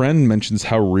 Even her friend mentions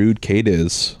how rude Kate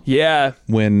is. Yeah.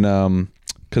 When,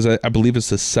 because I believe it's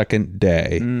the second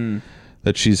day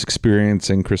that she's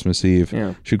experiencing Christmas Eve.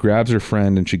 Yeah. She grabs her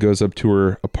friend and she goes up to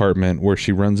her apartment where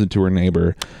she runs into her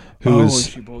neighbor. And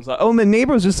the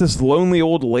neighbor's just this lonely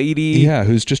old lady. Yeah,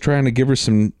 who's just trying to give her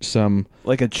some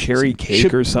like a cherry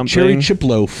cake or something. Cherry chip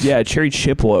loaf. Yeah, cherry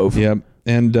chip loaf. Yep.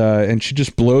 And she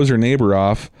just blows her neighbor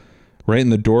off right in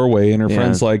the doorway, and her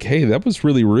friend's like, hey, that was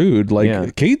really rude.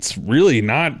 Like, Kate's really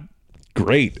not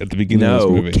great at the beginning of this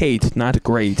movie. Kate, not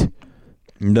great.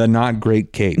 The not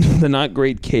great Kate. The not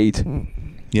great Kate.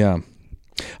 Yeah.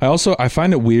 I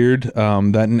find it weird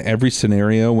that in every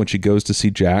scenario when she goes to see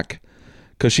Jack,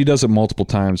 because she does it multiple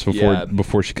times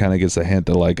before she kind of gets a hint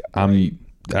that like, I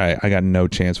got no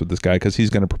chance with this guy because he's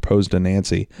going to propose to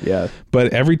Nancy. Yeah.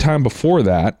 But every time before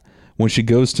that, when she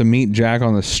goes to meet Jack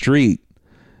on the street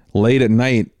late at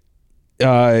night,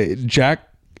 Jack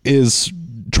is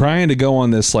trying to go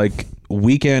on this like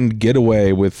weekend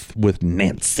getaway with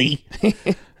Nancy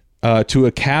to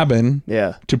a cabin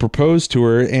to propose to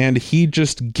her, and he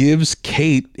just gives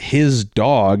Kate his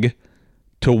dog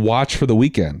to watch for the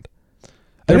weekend.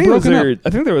 I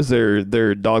think there was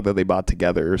their dog that they bought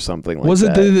together or something like that. Was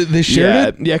it they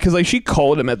shared it? Yeah, because like she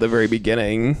called him at the very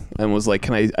beginning and was like,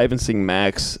 I haven't seen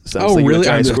Max since really?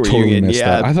 high school reunion. Missed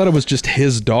that. I thought it was just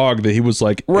his dog that he was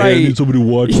like, hey, right. I need somebody to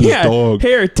watch this dog.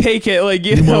 Here, take it. Like,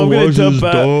 I'm going to dump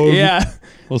out. Yeah.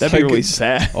 That'd be really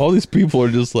sad. All these people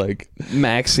are just like...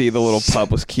 Maxie, the little pup,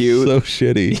 was cute. So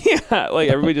shitty. Yeah, like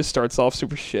everybody just starts off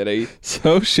super shitty.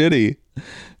 So shitty.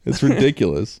 It's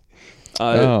ridiculous.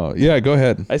 Go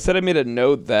ahead. I said I made a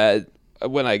note that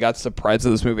when I got surprised that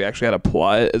this movie actually had a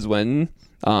plot is when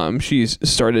she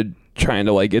started trying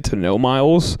to like get to know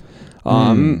Miles.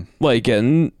 Like,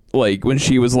 and like when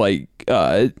she was like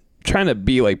trying to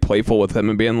be like playful with him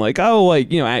and being like, oh,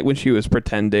 like, you know, when she was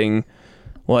pretending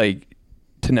like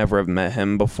to never have met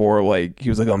him before, like he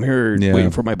was like, I'm here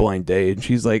waiting for my blind date, and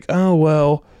she's like, oh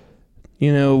well,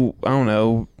 you know, I don't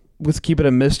know, let's keep it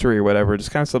a mystery or whatever.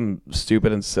 Just kind of something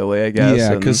stupid and silly, I guess.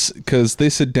 Yeah, because they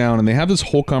sit down and they have this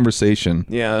whole conversation.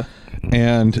 Yeah,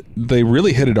 and they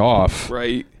really hit it off.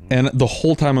 Right. And the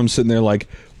whole time I'm sitting there like,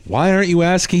 why aren't you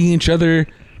asking each other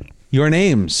your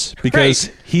names? Because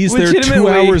he's there 2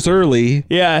 hours early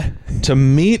to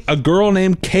meet a girl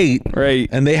named Kate. Right.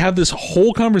 And they have this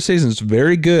whole conversation. It's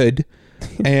very good.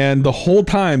 And the whole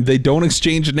time they don't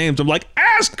exchange names. I'm like,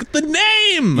 ask the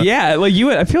name. Yeah, like you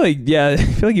would. I feel like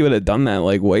you would have done that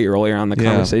like way earlier on in the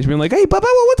conversation, being like, "Hey, Bubba,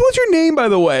 what's your name, by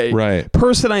the way?" Right.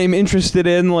 Person I am interested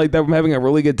in, like that I'm having a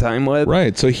really good time with.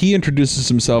 Right. So he introduces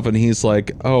himself and he's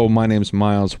like, "Oh, my name's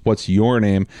Miles. What's your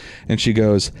name?" And she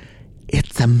goes,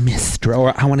 "It's a mystery,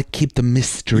 or I want to keep the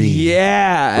mystery."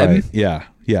 Yeah. Right. Yeah.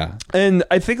 Yeah. And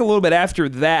I think a little bit after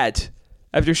that,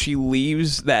 after she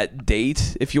leaves that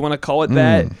date, if you want to call it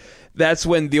that, that's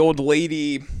when the old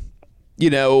lady, you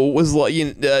know, was like,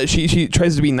 she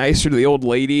tries to be nicer to the old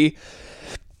lady.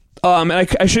 And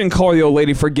I shouldn't call her the old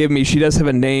lady. Forgive me. She does have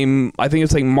a name. I think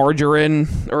it's like Margarine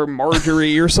or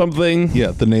Marjorie or something.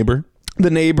 Yeah, the neighbor.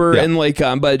 And like,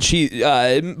 but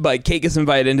Kate gets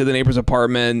invited into the neighbor's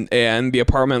apartment, and the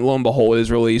apartment, lo and behold, is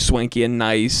really swanky and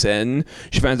nice, and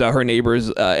she finds out her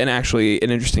neighbor's actually an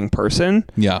interesting person.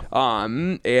 Yeah.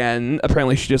 And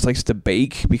apparently she just likes to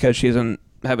bake because she doesn't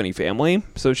have any family,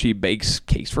 so she bakes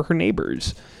cakes for her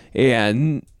neighbors.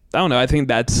 And I don't know, I think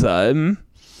that's I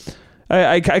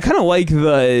kind of like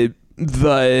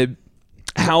the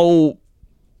how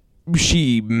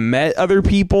she met other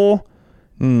people.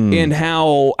 And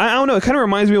how, I don't know, it kind of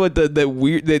reminds me of like the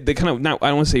weird, the kind of, not, I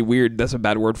don't want to say weird, that's a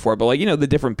bad word for it, but like, you know, the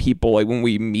different people, like when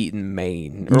we meet in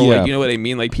Maine, or like, you know what I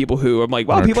mean? Like people who, I'm like,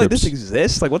 wow, people like this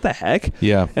exist? Like what the heck?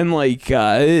 Yeah. And like,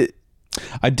 I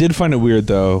did find it weird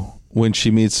though, when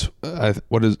she meets,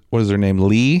 what is her name?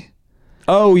 Lee?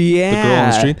 Oh yeah. The girl on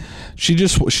the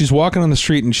street. She's walking on the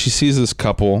street and she sees this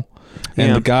couple,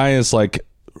 and the guy is like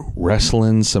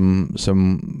wrestling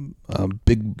some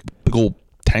big old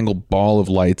tangled ball of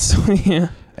lights.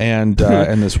 And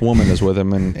this woman is with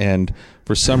him, and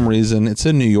for some reason it's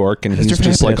in New York, and he's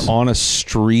just like on a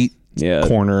street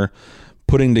corner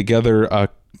putting together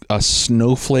a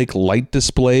snowflake light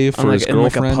display for his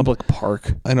girlfriend, in like a public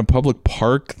park. In a public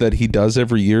park that he does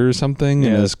every year or something,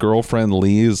 and his girlfriend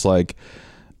Lee is like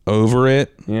over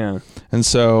it. Yeah. And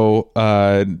so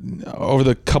over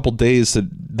the couple days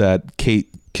that Kate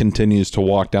continues to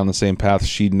walk down the same path,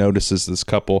 she notices this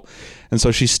couple, and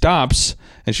so she stops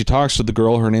and she talks to the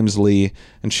girl. Her name's Lee,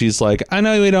 and she's like, I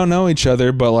know we don't know each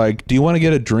other, but like, do you want to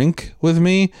get a drink with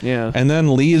me? Yeah. And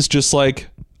then Lee is just like,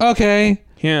 okay.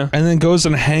 Yeah. And then goes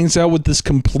and hangs out with this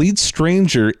complete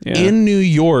stranger in New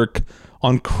York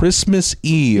on Christmas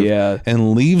Eve,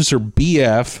 and leaves her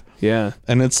BF. Yeah.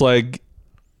 And it's like,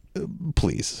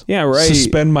 please. Yeah, right.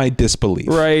 Suspend my disbelief.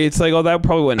 Right. It's like, oh, that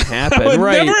probably wouldn't happen. That would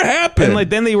right. never happen. And like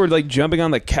then they were like jumping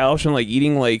on the couch and like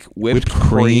eating like whipped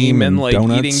cream and like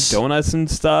eating donuts and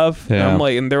stuff. Yeah. And I'm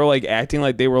like, and they were like acting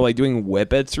like they were like doing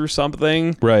whippets or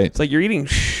something. Right. It's like you're eating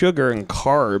sugar and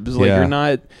carbs. Like you're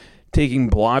not taking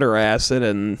blotter acid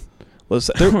and I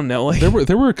don't know. Like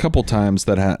there were a couple times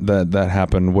that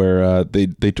happened where they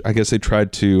I guess they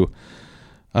tried to,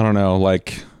 I don't know,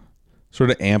 like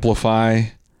sort of amplify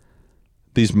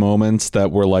these moments that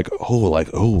were like,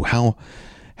 oh,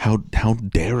 how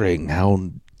daring, how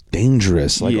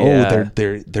dangerous, like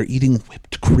they're eating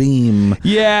whipped cream,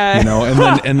 you know,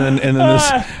 and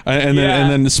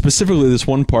then specifically this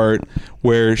one part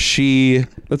where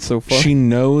that's so fun. she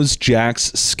knows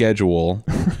Jack's schedule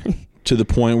to the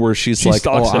point where she's like,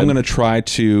 oh, I'm gonna try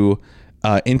to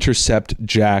intercept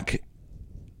Jack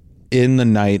in the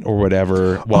night or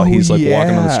whatever while he's like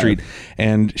walking on the street,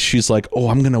 and she's like, oh,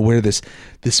 I'm gonna wear this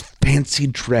fancy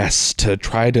dress to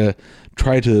try to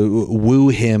woo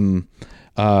him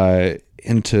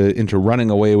into running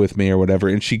away with me or whatever.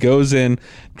 And she goes in,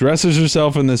 dresses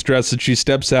herself in this dress, and she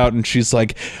steps out and she's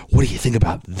like, what do you think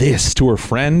about this, to her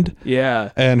friend?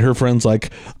 And her friend's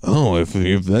like, oh, if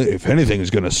anything is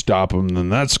gonna stop him, then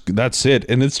that's it.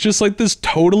 And it's just like this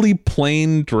totally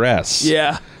plain dress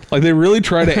Like they really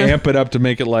try to amp it up to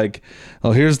make it like,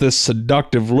 oh, here's this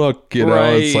seductive look, you know.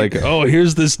 Right. It's like, oh,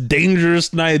 here's this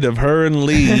dangerous night of her and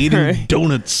Lee eating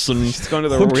donuts and She's going to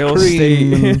the whipped real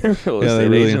cream estate, and- real Yeah, they estate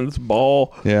really- agent's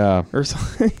ball yeah, or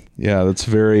something. yeah, that's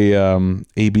very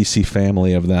ABC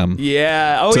Family of them.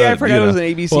 Yeah. Oh, So, yeah, I forgot you it was know,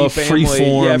 an ABC well, Family.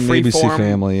 Freeform, Yeah, ABC Freeform.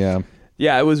 Family, yeah.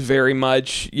 Yeah, it was very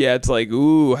much. Yeah, it's like,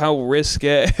 ooh, how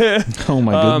risque. Oh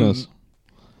my goodness.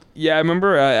 Yeah, I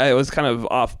remember I was kind of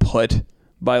off put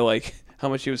by like how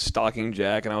much he was stalking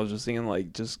Jack, and I was just thinking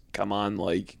like, just come on,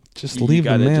 like, Just you leave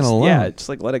the gotta man alone. Yeah, just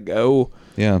like let it go,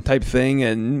 Yeah. type thing.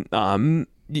 And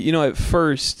you know, at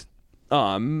first,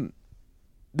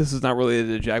 this is not related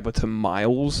to Jack, but to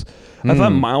Miles. I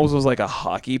thought Miles was like a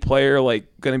hockey player, like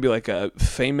going to be like a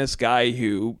famous guy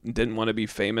who didn't want to be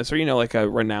famous, or, you know, like a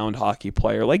renowned hockey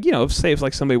player. Like, you know, say if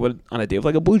like somebody would on a day with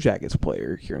like a Blue Jackets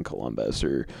player here in Columbus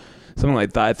or something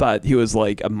like that. I thought he was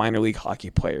like a minor league hockey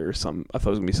player or some. I thought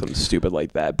it was going to be something stupid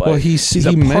like that. But Well, he says,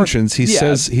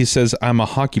 I'm a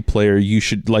hockey player. You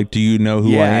should, like, do you know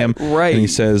who I am? Right. And he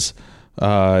says,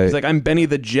 he's like, I'm Benny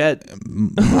the Jet.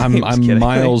 I'm kidding.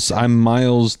 Miles. I'm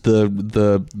Miles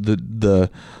the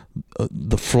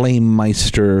Flame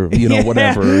Meister, you know,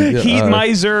 whatever. Heat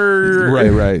miser.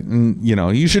 Right. And, you know,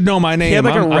 you should know my name. He had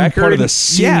like I'm a record. part of the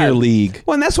senior league.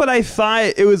 Well, and that's what I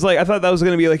thought. It was like, I thought that was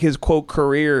going to be like his quote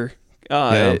career.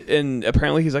 And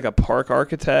apparently he's like a park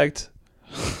architect.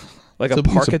 Like a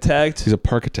parkitect. He's a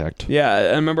parkitect. Yeah,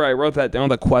 I remember I wrote that down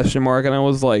with a question mark, and I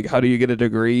was like, how do you get a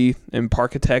degree in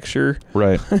parkitecture?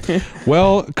 Right.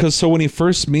 Well, because so when he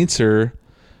first meets her,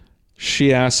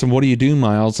 she asks him, what do you do,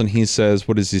 Miles? And he says,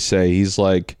 what does he say? He's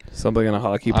like, something in a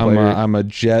hockey player. I'm a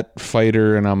jet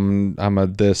fighter, and I'm a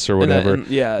this or whatever. And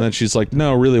then she's like,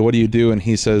 no, really, what do you do? And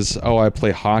he says, oh, I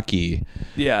play hockey.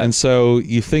 Yeah. And so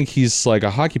you think he's like a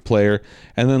hockey player,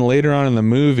 and then later on in the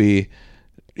movie,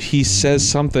 he says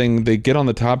something. They get on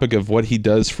the topic of what he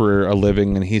does for a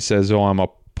living, and he says, oh, I'm a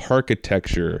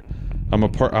parkitecture. I'm a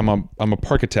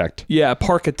parkitect. Yeah,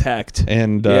 parkitect.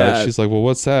 And she's like, well,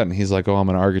 what's that? And he's like, oh, I'm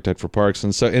an architect for parks.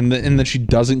 And so, and then she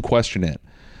doesn't question it.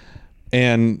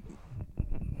 And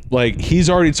like, he's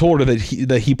already told her that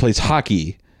he plays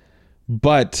hockey,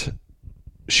 but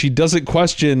she doesn't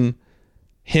question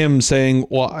him saying,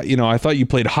 well, you know, I thought you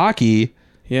played hockey.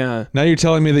 Yeah. Now you're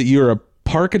telling me that you're a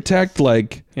parkitect?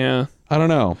 Like, yeah. I don't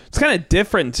know. It's kind of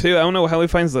different too. I don't know how he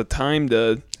finds the time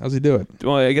to. How's he do it?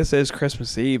 Well, I guess it is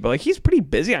Christmas Eve, but like he's pretty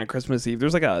busy on Christmas Eve.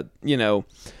 There's like a, you know,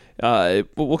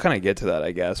 we'll kind of get to that,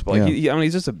 I guess. But like, Yeah.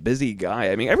 he's just a busy guy.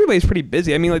 I mean, everybody's pretty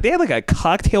busy. I mean, like they had like a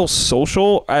cocktail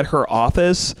social at her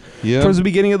office towards the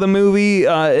beginning of the movie,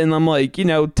 and I'm like, you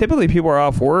know, typically people are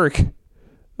off work.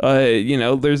 You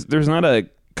know, there's not a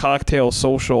cocktail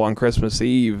social on Christmas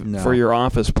Eve for your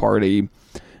office party.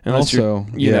 Unless also,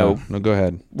 you know, no, go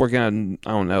ahead. Working on,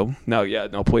 I don't know.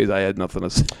 No, please, I had nothing to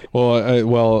say.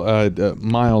 Well,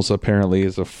 Miles apparently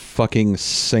is a fucking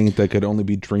saint that could only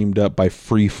be dreamed up by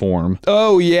Freeform.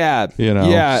 Oh yeah, you know.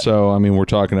 Yeah. So I mean, we're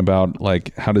talking about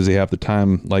like, how does he have the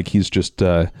time? Like he's just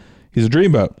he's a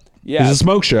dreamboat. Yeah, he's a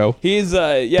smoke show. He's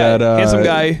handsome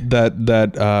guy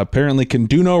that apparently can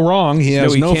do no wrong. He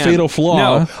has no fatal flaw.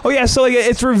 No. Oh yeah, so like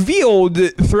it's revealed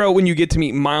throughout when you get to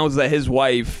meet Miles that his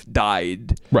wife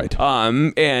died. Right.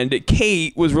 And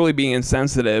Kate was really being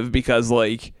insensitive because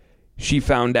like she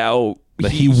found out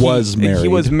that he was married. He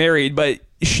was married, but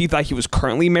she thought he was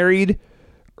currently married.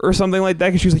 Or something like that,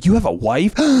 because she was like, "You have a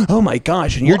wife? Oh my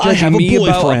gosh!" And you're judging me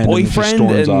about a boyfriend,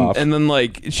 and then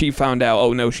like she found out,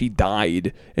 oh no, she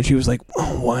died, and she was like,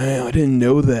 "Oh wow, I didn't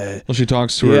know that." Well, she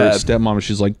talks to her stepmom, and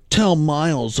she's like, "Tell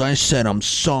Miles I said I'm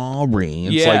sorry."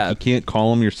 It's like, you can't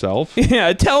call him yourself.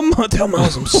 Yeah, tell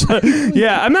Miles I'm sorry.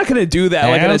 Yeah, I'm not gonna do that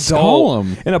like an adult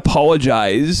and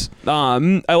apologize.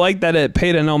 I like that it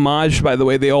paid an homage. By the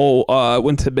way, they all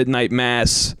went to midnight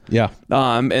mass. Yeah.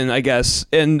 And I guess,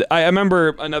 and I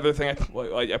remember another thing I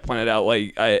pointed out,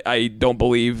 like, I don't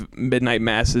believe midnight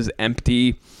mass is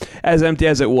empty as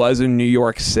it was in New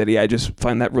York City. I just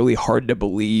find that really hard to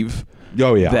believe.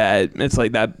 Oh, yeah. That it's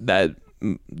like that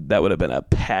would have been a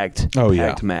packed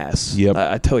mass. Yep.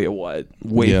 I tell you what,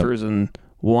 wafers and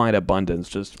wine abundance,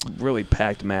 just really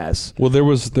packed mass. Well, there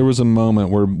was a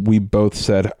moment where we both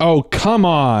said, "Oh, come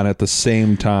on," at the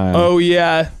same time. Oh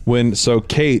yeah. So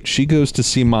Kate, she goes to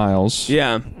see Miles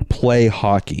play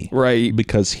hockey. Right.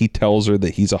 Because he tells her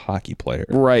that he's a hockey player.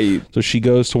 Right. So she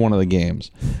goes to one of the games,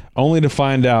 only to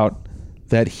find out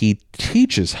that he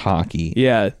teaches hockey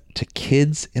to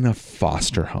kids in a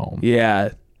foster home.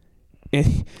 Yeah.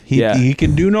 He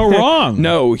can do no wrong.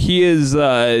 No, he is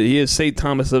St.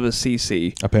 Thomas of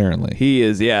Assisi. Apparently. He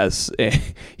is, yes.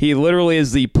 He literally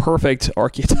is the perfect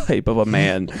archetype of a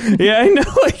man. Yeah, I know.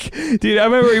 Like, dude, I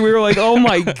remember we were like, oh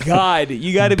my God,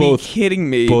 you got to be kidding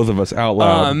me. Both of us out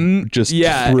loud just threw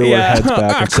our heads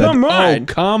back and said, come on. Oh,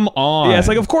 come on. Yeah, it's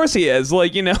like, of course he is.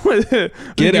 Like, you know,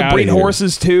 get out breed of here.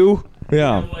 Horses too.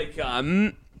 Yeah. You know, like,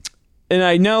 and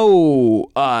I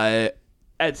know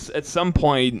at some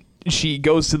point she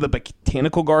goes to the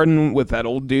botanical garden with that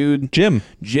old dude, Jim.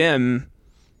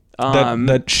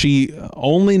 That she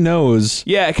only knows.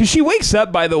 Yeah, because she wakes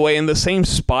up, by the way, in the same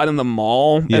spot in the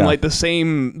mall, and like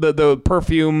the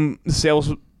perfume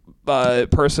sales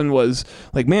person was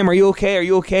like, "Ma'am, are you okay? Are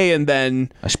you okay?" And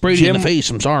then I sprayed you in the face.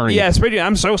 I'm sorry. Yeah, I sprayed you.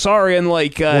 I'm so sorry. And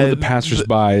like one of the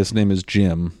passersby, his name is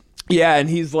Jim. Yeah, and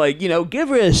he's like, you know, give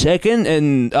her a second,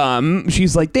 and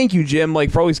she's like, thank you, Jim,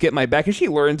 like, for always getting my back, and she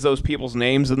learns those people's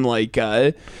names and like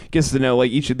gets to know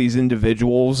like each of these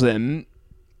individuals, and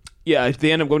yeah,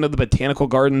 they end up going to the botanical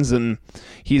gardens, and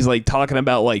he's like talking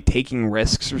about like taking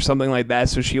risks or something like that,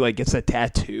 so she like gets a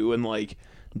tattoo and like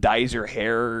dyes her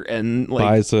hair and like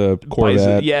buys a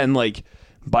Corvette, and like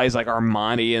buys like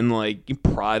Armani and like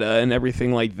Prada and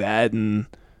everything like that, and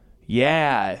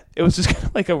yeah, it was just kind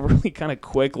of like a really kind of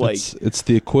quick like. It's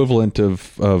the equivalent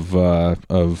of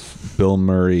Bill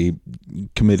Murray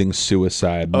committing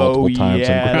suicide multiple times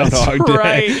on Groundhog Day.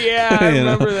 Right? Yeah, I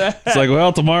remember that. It's like,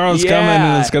 well, tomorrow's coming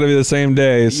and it's gonna be the same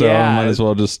day, so I might as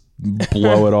well just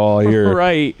blow it all here.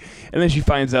 Right, and then she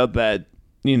finds out that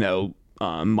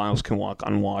Miles can walk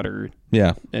on water.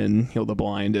 Yeah, and heal the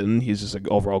blind, and he's just an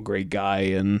overall great guy,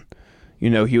 and. You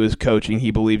know, he was coaching.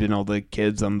 He believed in all the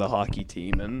kids on the hockey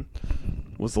team and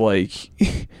was like,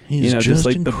 he's just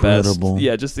like incredible. The best.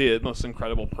 Yeah, just the most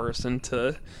incredible person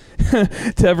to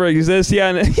ever exist. Yeah,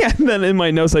 and then in my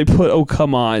notes I put, "Oh,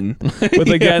 come on," with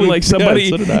again like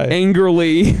somebody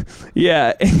angrily,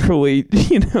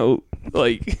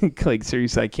 like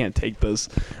seriously, I can't take this.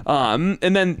 And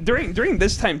then during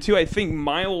this time too, I think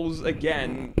Miles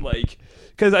again like.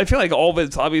 Because I feel like all of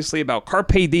it's obviously about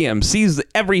carpe diem, seize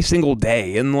every single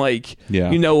day, and like,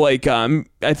 I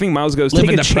think Miles goes take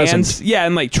a chance, present. Yeah,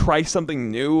 and like try something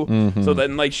new. Mm-hmm. So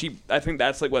then like I think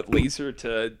that's like what leads her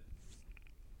to,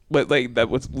 what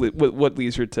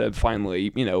leads her to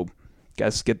finally,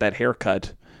 get that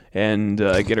haircut and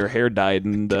get her hair dyed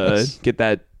and get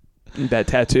that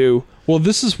tattoo. Well,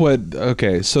 this is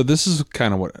so this is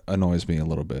kind of what annoys me a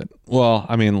little bit. Well,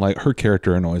 I mean, like her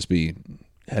character annoys me.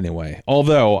 Anyway,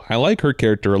 although I like her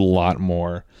character a lot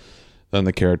more than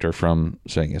the character from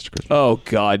Saying Yes to Christmas. Oh,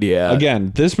 God, yeah.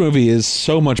 Again, this movie is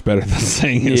so much better than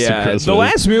Saying Yes to Christmas. The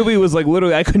last movie was like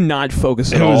literally, I could not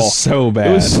focus at all. It was so bad.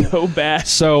 It was so bad.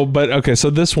 So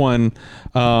this one,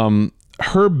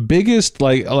 her biggest,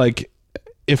 like,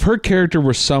 if her character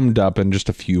were summed up in just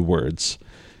a few words,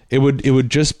 it would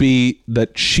just be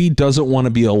that she doesn't want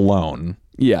to be alone.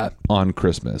 Yeah. On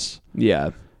Christmas.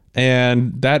 Yeah.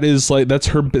 And that is like that's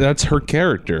her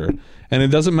character, and it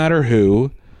doesn't matter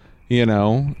who,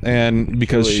 and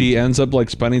because she ends up like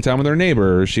spending time with her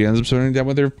neighbor, she ends up spending time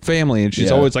with her family, and she's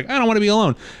always like, I don't want to be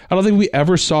alone. I don't think we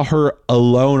ever saw her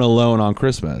alone on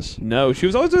Christmas. No, she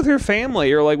was always with her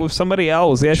family or like with somebody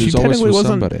else. Yeah, she technically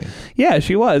wasn't. Somebody. Yeah,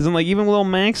 she was, and like even little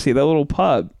Maxie, that little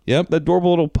pup. Yep, the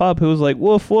adorable little pup who was like,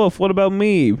 woof woof. What about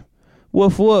me?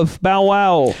 Woof woof. Bow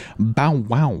wow. Bow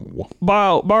wow.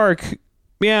 Bow bark.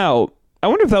 Meow. I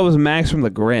wonder if that was Max from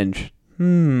The Grinch.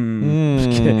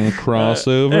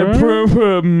 Crossover?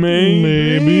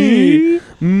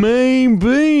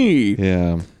 Maybe.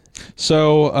 Yeah.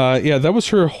 So, that was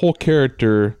her whole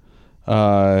character. She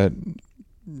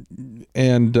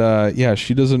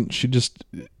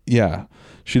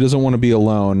doesn't want to be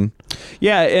alone.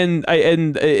 Yeah, and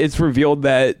it's revealed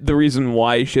that the reason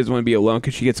why she doesn't want to be alone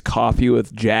because she gets coffee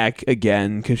with Jack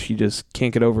again because she just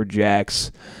can't get over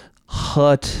Jack's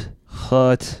hut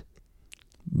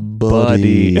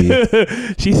buddy.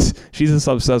 she's just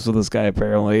obsessed with this guy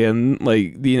apparently, and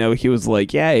like he was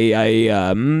like, yeah,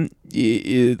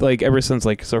 like ever since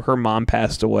like so her mom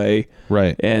passed away,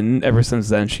 right, and ever since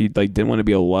then she like didn't want to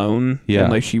be alone,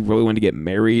 and like she really wanted to get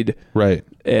married, right,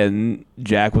 and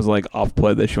Jack was like off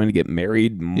put that she wanted to get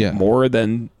married more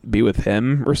than be with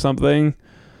him or something.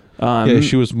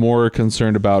 She was more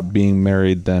concerned about being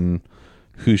married than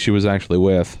who she was actually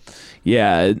with.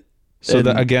 Yeah. So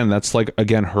that's like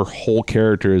her whole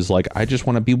character is like, I just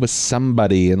want to be with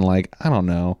somebody, and like I don't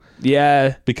know.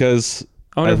 Yeah. Because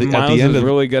at the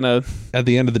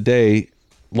end of the day,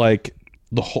 like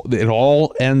it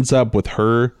all ends up with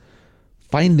her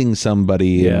finding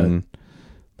somebody and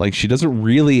Like, she doesn't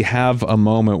really have a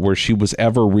moment where she was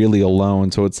ever really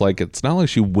alone. So it's like, it's not like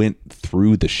she went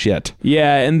through the shit.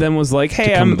 Yeah, and then was like,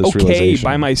 hey, I'm okay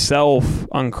by myself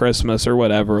on Christmas or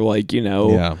whatever. Like, you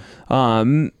know.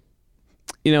 Yeah.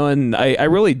 You know, and I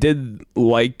really did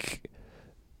like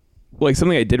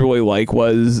something I did really like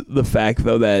was the fact,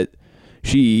 though, that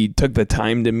she took the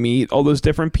time to meet all those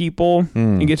different people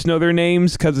and get to know their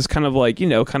names, because it's kind of like, you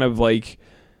know, kind of like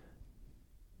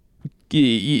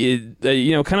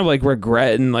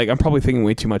regret, and like I'm probably thinking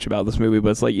way too much about this movie, but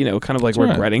it's like, you know, kind of like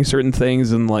regretting certain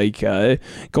things, and like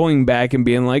going back and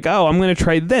being like, oh, I'm gonna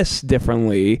try this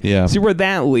differently, see where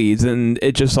that leads, and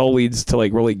it just all leads to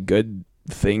like really good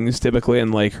things typically,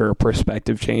 and like her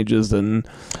perspective changes, and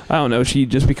I don't know, she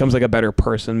just becomes like a better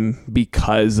person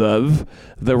because of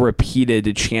the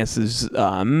repeated chances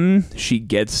she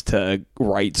gets to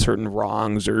right certain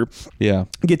wrongs or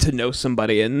get to know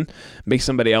somebody and make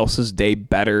somebody else's day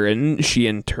better, and she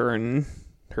in turn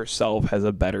herself has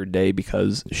a better day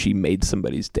because she made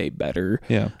somebody's day better.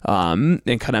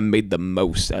 And kind of made the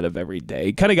most out of every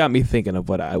day. Kind of got me thinking of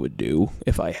what I would do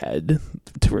if I had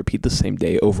to repeat the same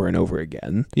day over and over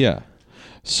again.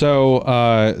 So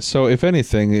if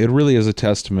anything, it really is a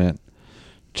testament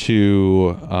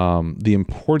to the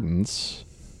importance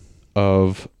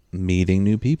of meeting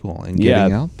new people and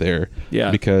getting out there,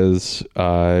 because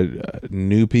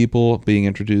new people being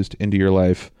introduced into your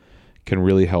life can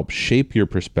really help shape your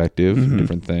perspective on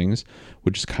different things,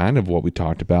 which is kind of what we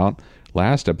talked about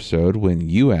last episode when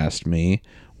you asked me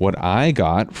what I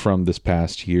got from this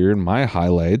past year and my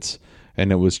highlights,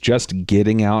 and it was just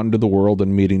getting out into the world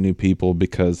and meeting new people,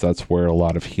 because that's where a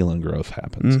lot of healing growth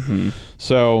happens.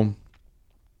 So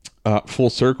full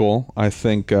circle, I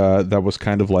think that was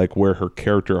kind of like where her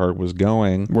character arc was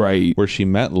going, where she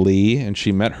met Lee and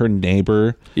she met her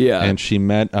neighbor, and she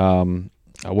met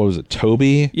what was it,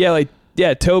 Toby?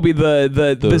 Toby,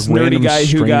 the this nerdy guy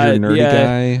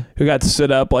who got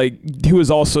stood up, like, who was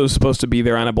also supposed to be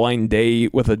there on a blind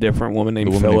date with a different woman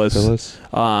named Phyllis.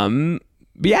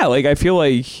 Like, I feel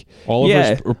like all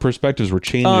of her perspectives were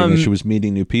changing as she was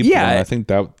meeting new people. And I think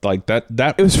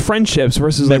that it was friendships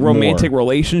versus like romantic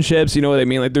relationships. You know what I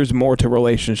mean? Like, there's more to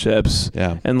relationships.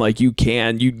 And like, you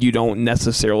don't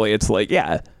necessarily. It's like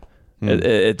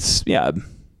it's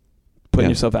putting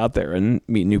yourself out there and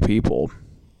meet new people.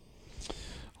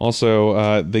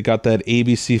 Also, they got that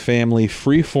ABC Family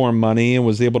Freeform money and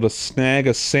was able to snag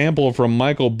a sample from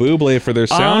Michael Bublé for their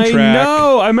soundtrack. I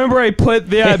know. I remember I put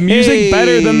music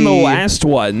better than the last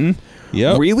one.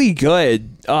 Really good.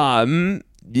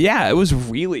 It was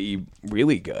really,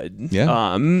 really good.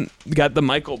 Got the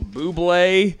Michael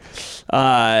Bublé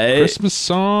Christmas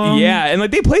song. And like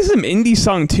they play some indie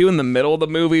song too in the middle of the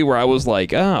movie where I was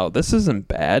like, oh, this isn't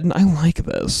bad. I like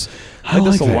this. I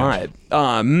like this a lot.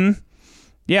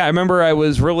 I remember I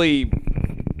was really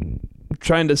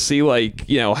trying to see, like,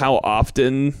 you know, how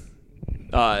often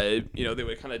they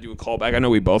would kind of do a callback. I know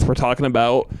we both were talking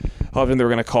about how often they were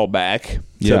going to call back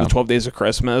to the 12 Days of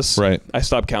Christmas. I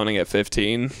stopped counting at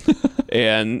 15,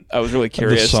 and I was really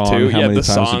curious too. How many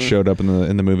times it showed up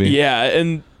in the movie?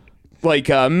 And like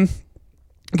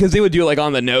because they would do it like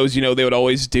on the nose. You know, they would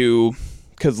always do,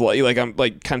 because like I'm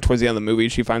like kind of towards the end of the movie,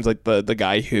 she finds like the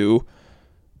guy who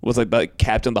was like the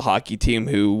captain of the hockey team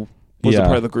who was a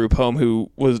part of the group home who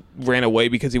ran away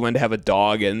because he wanted to have a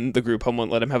dog, and the group home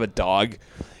wouldn't let him have a dog.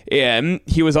 And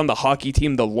he was on the hockey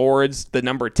team, the Lords, the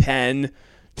number 10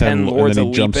 Lords, and then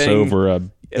he jumps over a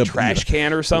trash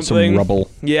can or something. Some rubble.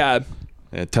 10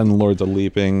 Lords of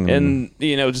Leaping. And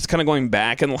you know, just kind of going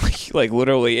back and like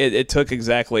literally it took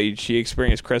exactly, she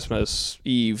experienced Christmas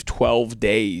Eve 12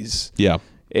 days.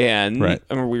 And I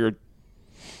remember we were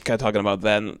kind of talking about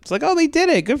that, and it's like, oh, they did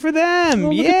it, good for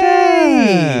them.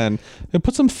 Yay! They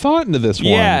put some thought into this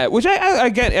one, which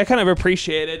I kind of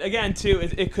appreciated. Again too,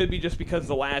 it could be just because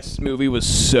the last movie was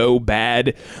so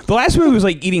bad. The last movie was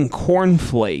like eating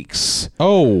cornflakes.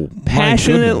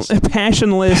 Passionless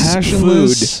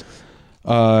food.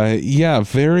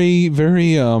 Very,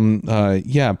 very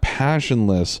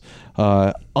passionless,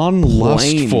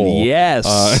 unlustful. Plain,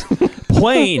 yes.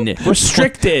 Plain,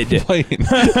 restricted, celibate.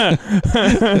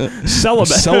 I was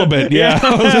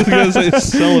just gonna say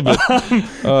celibate.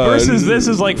 Versus this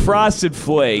is like Frosted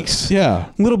Flakes.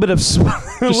 A little bit of just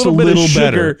a little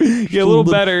sugar. better. A little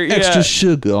better. Extra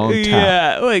sugar on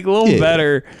top. Like a little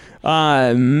better.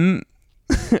 I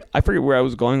forget where I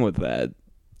was going with that.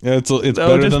 It's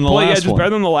better than the last one.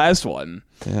 Better than the last one.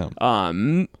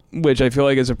 Which I feel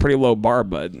like is a pretty low bar,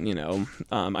 but you know,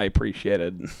 I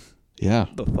appreciated.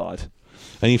 The thought.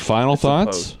 Any final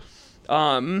thoughts?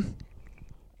 Well,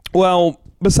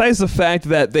 besides the fact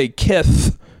that they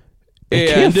kiss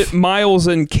And Miles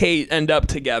and Kate end up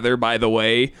together, by the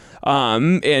way.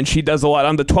 And she does a lot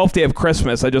on the 12th day of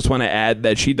Christmas. I just want to add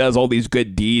that she does all these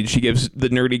good deeds. She gives the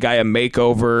nerdy guy a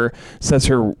makeover, sets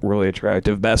her really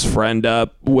attractive best friend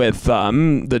up with the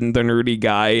nerdy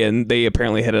guy, and they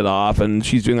apparently hit it off. And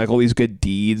she's doing like all these good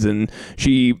deeds, and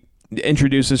she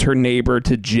introduces her neighbor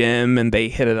to Jim, and they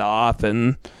hit it off.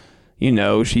 And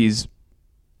she's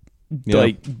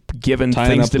like giving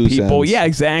things to people. Ends. Yeah,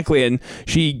 exactly. And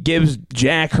she gives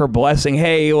Jack her blessing.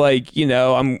 Hey, like,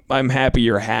 I'm happy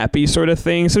you're happy, sort of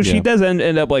thing. So she does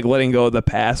end up like letting go of the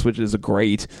past, which is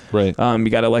great. Right. You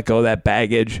got to let go of that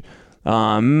baggage.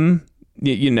 And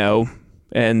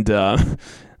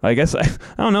I guess I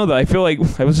don't know though. I feel like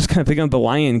I was just kind of thinking of The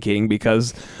Lion King,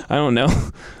 because I don't know.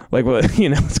 Like,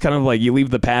 it's kind of like you leave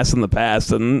the past in the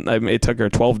past, and it took her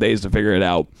 12 days to figure it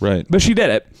out. Right. But she did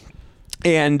it.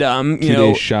 And 2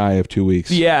 days shy of 2 weeks.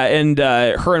 Yeah, and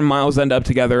her and Miles end up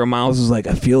together, and Miles is like,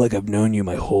 I feel like I've known you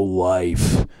my whole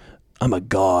life. I'm a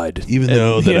god. Even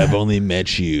though that I've only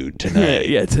met you tonight.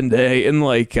 Yeah, today. And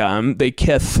like they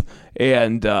kiss,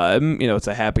 and it's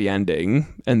a happy ending.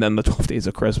 And then the 12 Days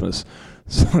of Christmas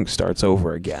song starts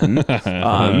over again.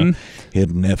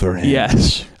 It never ends.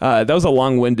 Yes. That was a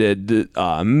long-winded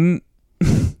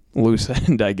loose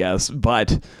end, I guess,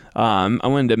 but I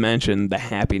wanted to mention the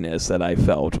happiness that I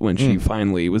felt when she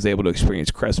finally was able to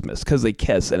experience Christmas, because they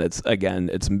kiss, and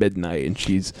it's midnight, and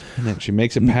she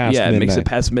makes it past midnight. It makes it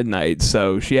past midnight,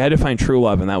 so she had to find true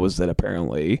love, and that was it,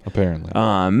 apparently.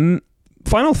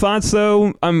 Final thoughts,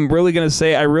 though, I'm really going to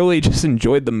say I really just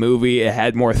enjoyed the movie. It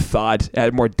had more thought, it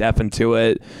had more depth into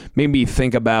it. Made me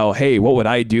think about, hey, what would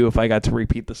I do if I got to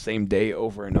repeat the same day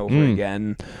over and over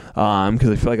again? Because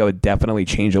I feel like I would definitely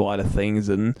change a lot of things.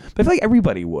 But I feel like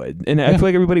everybody would. And I feel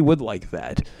like everybody would like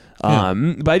that.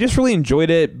 But I just really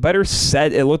enjoyed it. Better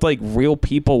set. It looked like real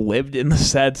people lived in the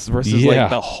sets versus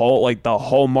like the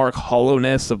Hallmark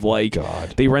hollowness of like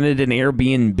they rented an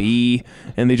Airbnb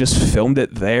and they just filmed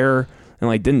it there. And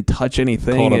like didn't touch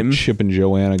anything. Called up Chip and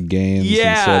Joanna Gaines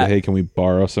and said, "Hey, can we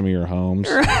borrow some of your homes?"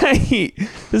 Right.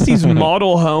 Just these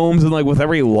model homes and like with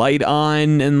every light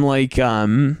on and like I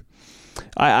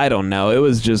don't know. It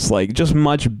was just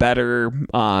much better.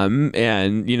 And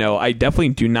I definitely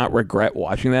do not regret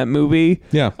watching that movie.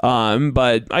 Yeah.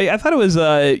 But I thought it was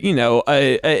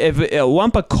if a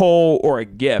lump of coal or a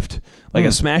gift, like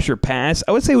a smash or pass,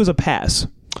 I would say it was a pass.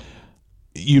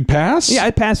 You'd pass? Yeah,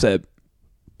 I'd pass it.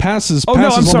 Passes. Oh no!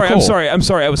 I'm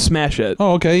sorry. I would smash it.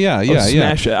 Oh, okay. Yeah.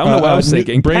 Smash it. I don't know what I was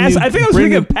thinking. Pass. I think I was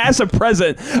thinking pass a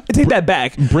present. I take that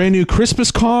back. Brand new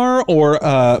Christmas car or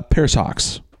a pair of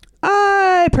socks?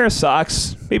 A pair of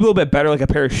socks. Maybe a little bit better, like a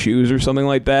pair of shoes or something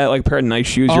like that. Like a pair of nice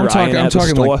shoes. I'm talking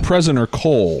like present or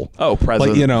coal. Oh,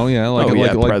 present. Like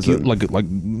present. like a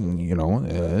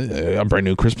brand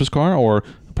new Christmas car or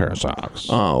a pair of socks.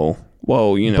 Oh.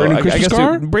 Well, brand new Christmas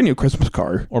car? Brand new Christmas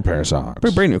car. Or pair of socks.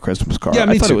 Brand new Christmas car. Yeah,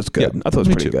 I thought too. it was good. Yeah, I thought it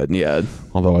was pretty good. Yeah.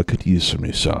 Although I could use some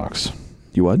new socks.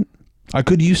 You what? I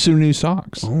could use some new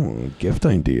socks. Oh, gift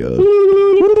idea.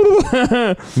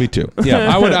 Me too.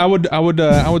 Yeah, I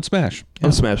would smash. Yeah.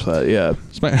 I'll smash that. Yeah,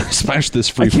 smash this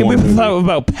free. I can't believe I thought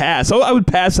about pass. Oh, I would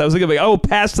pass. I was thinking, I will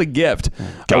pass the gift.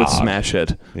 I would smash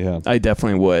it. Yeah, I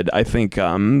definitely would. I think.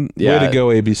 Yeah. Way to go,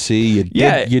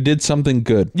 ABC. You did something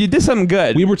good. You did something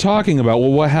good. We were talking about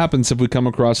what happens if we come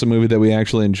across a movie that we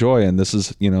actually enjoy, and this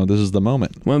is the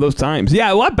moment. One of those times.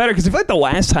 Yeah, a lot better because I feel like the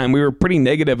last time we were pretty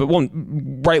negative, but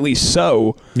rightly so.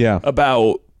 Yeah.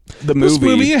 About the movie. This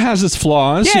movie has its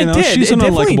flaws. Yeah, it did. She's an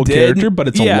unlikable character, but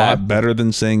it's a Yeah. lot better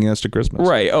than Saying Yes to Christmas.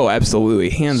 Right. Oh,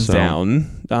 absolutely. Hands down.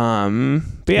 But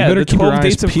yeah, you better the keep 12 your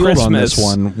Days eyes of peeled Christmas. on this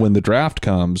one when the draft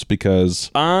comes,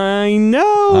 because I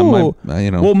know.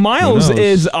 Well, Miles who knows?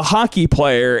 is a hockey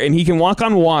player, and he can walk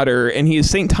on water, and he is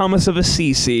St. Thomas of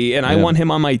Assisi, and I want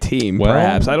him on my team,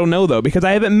 perhaps. I don't know, though, because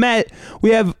I haven't met. We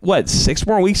have, 6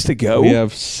 more weeks to go? We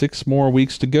have 6 more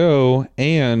weeks to go,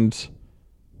 and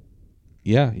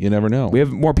yeah, you never know. We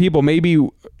have more people. Maybe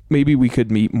we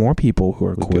could meet more people who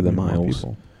are cooler than Miles.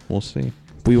 We'll see.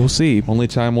 We will see. Only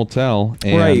time will tell,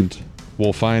 and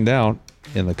we'll find out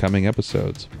in the coming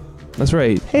episodes. That's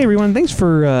right. Hey, everyone. Thanks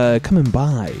for coming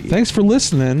by. Thanks for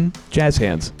listening. Jazz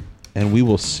hands. And we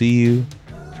will see you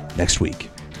next week.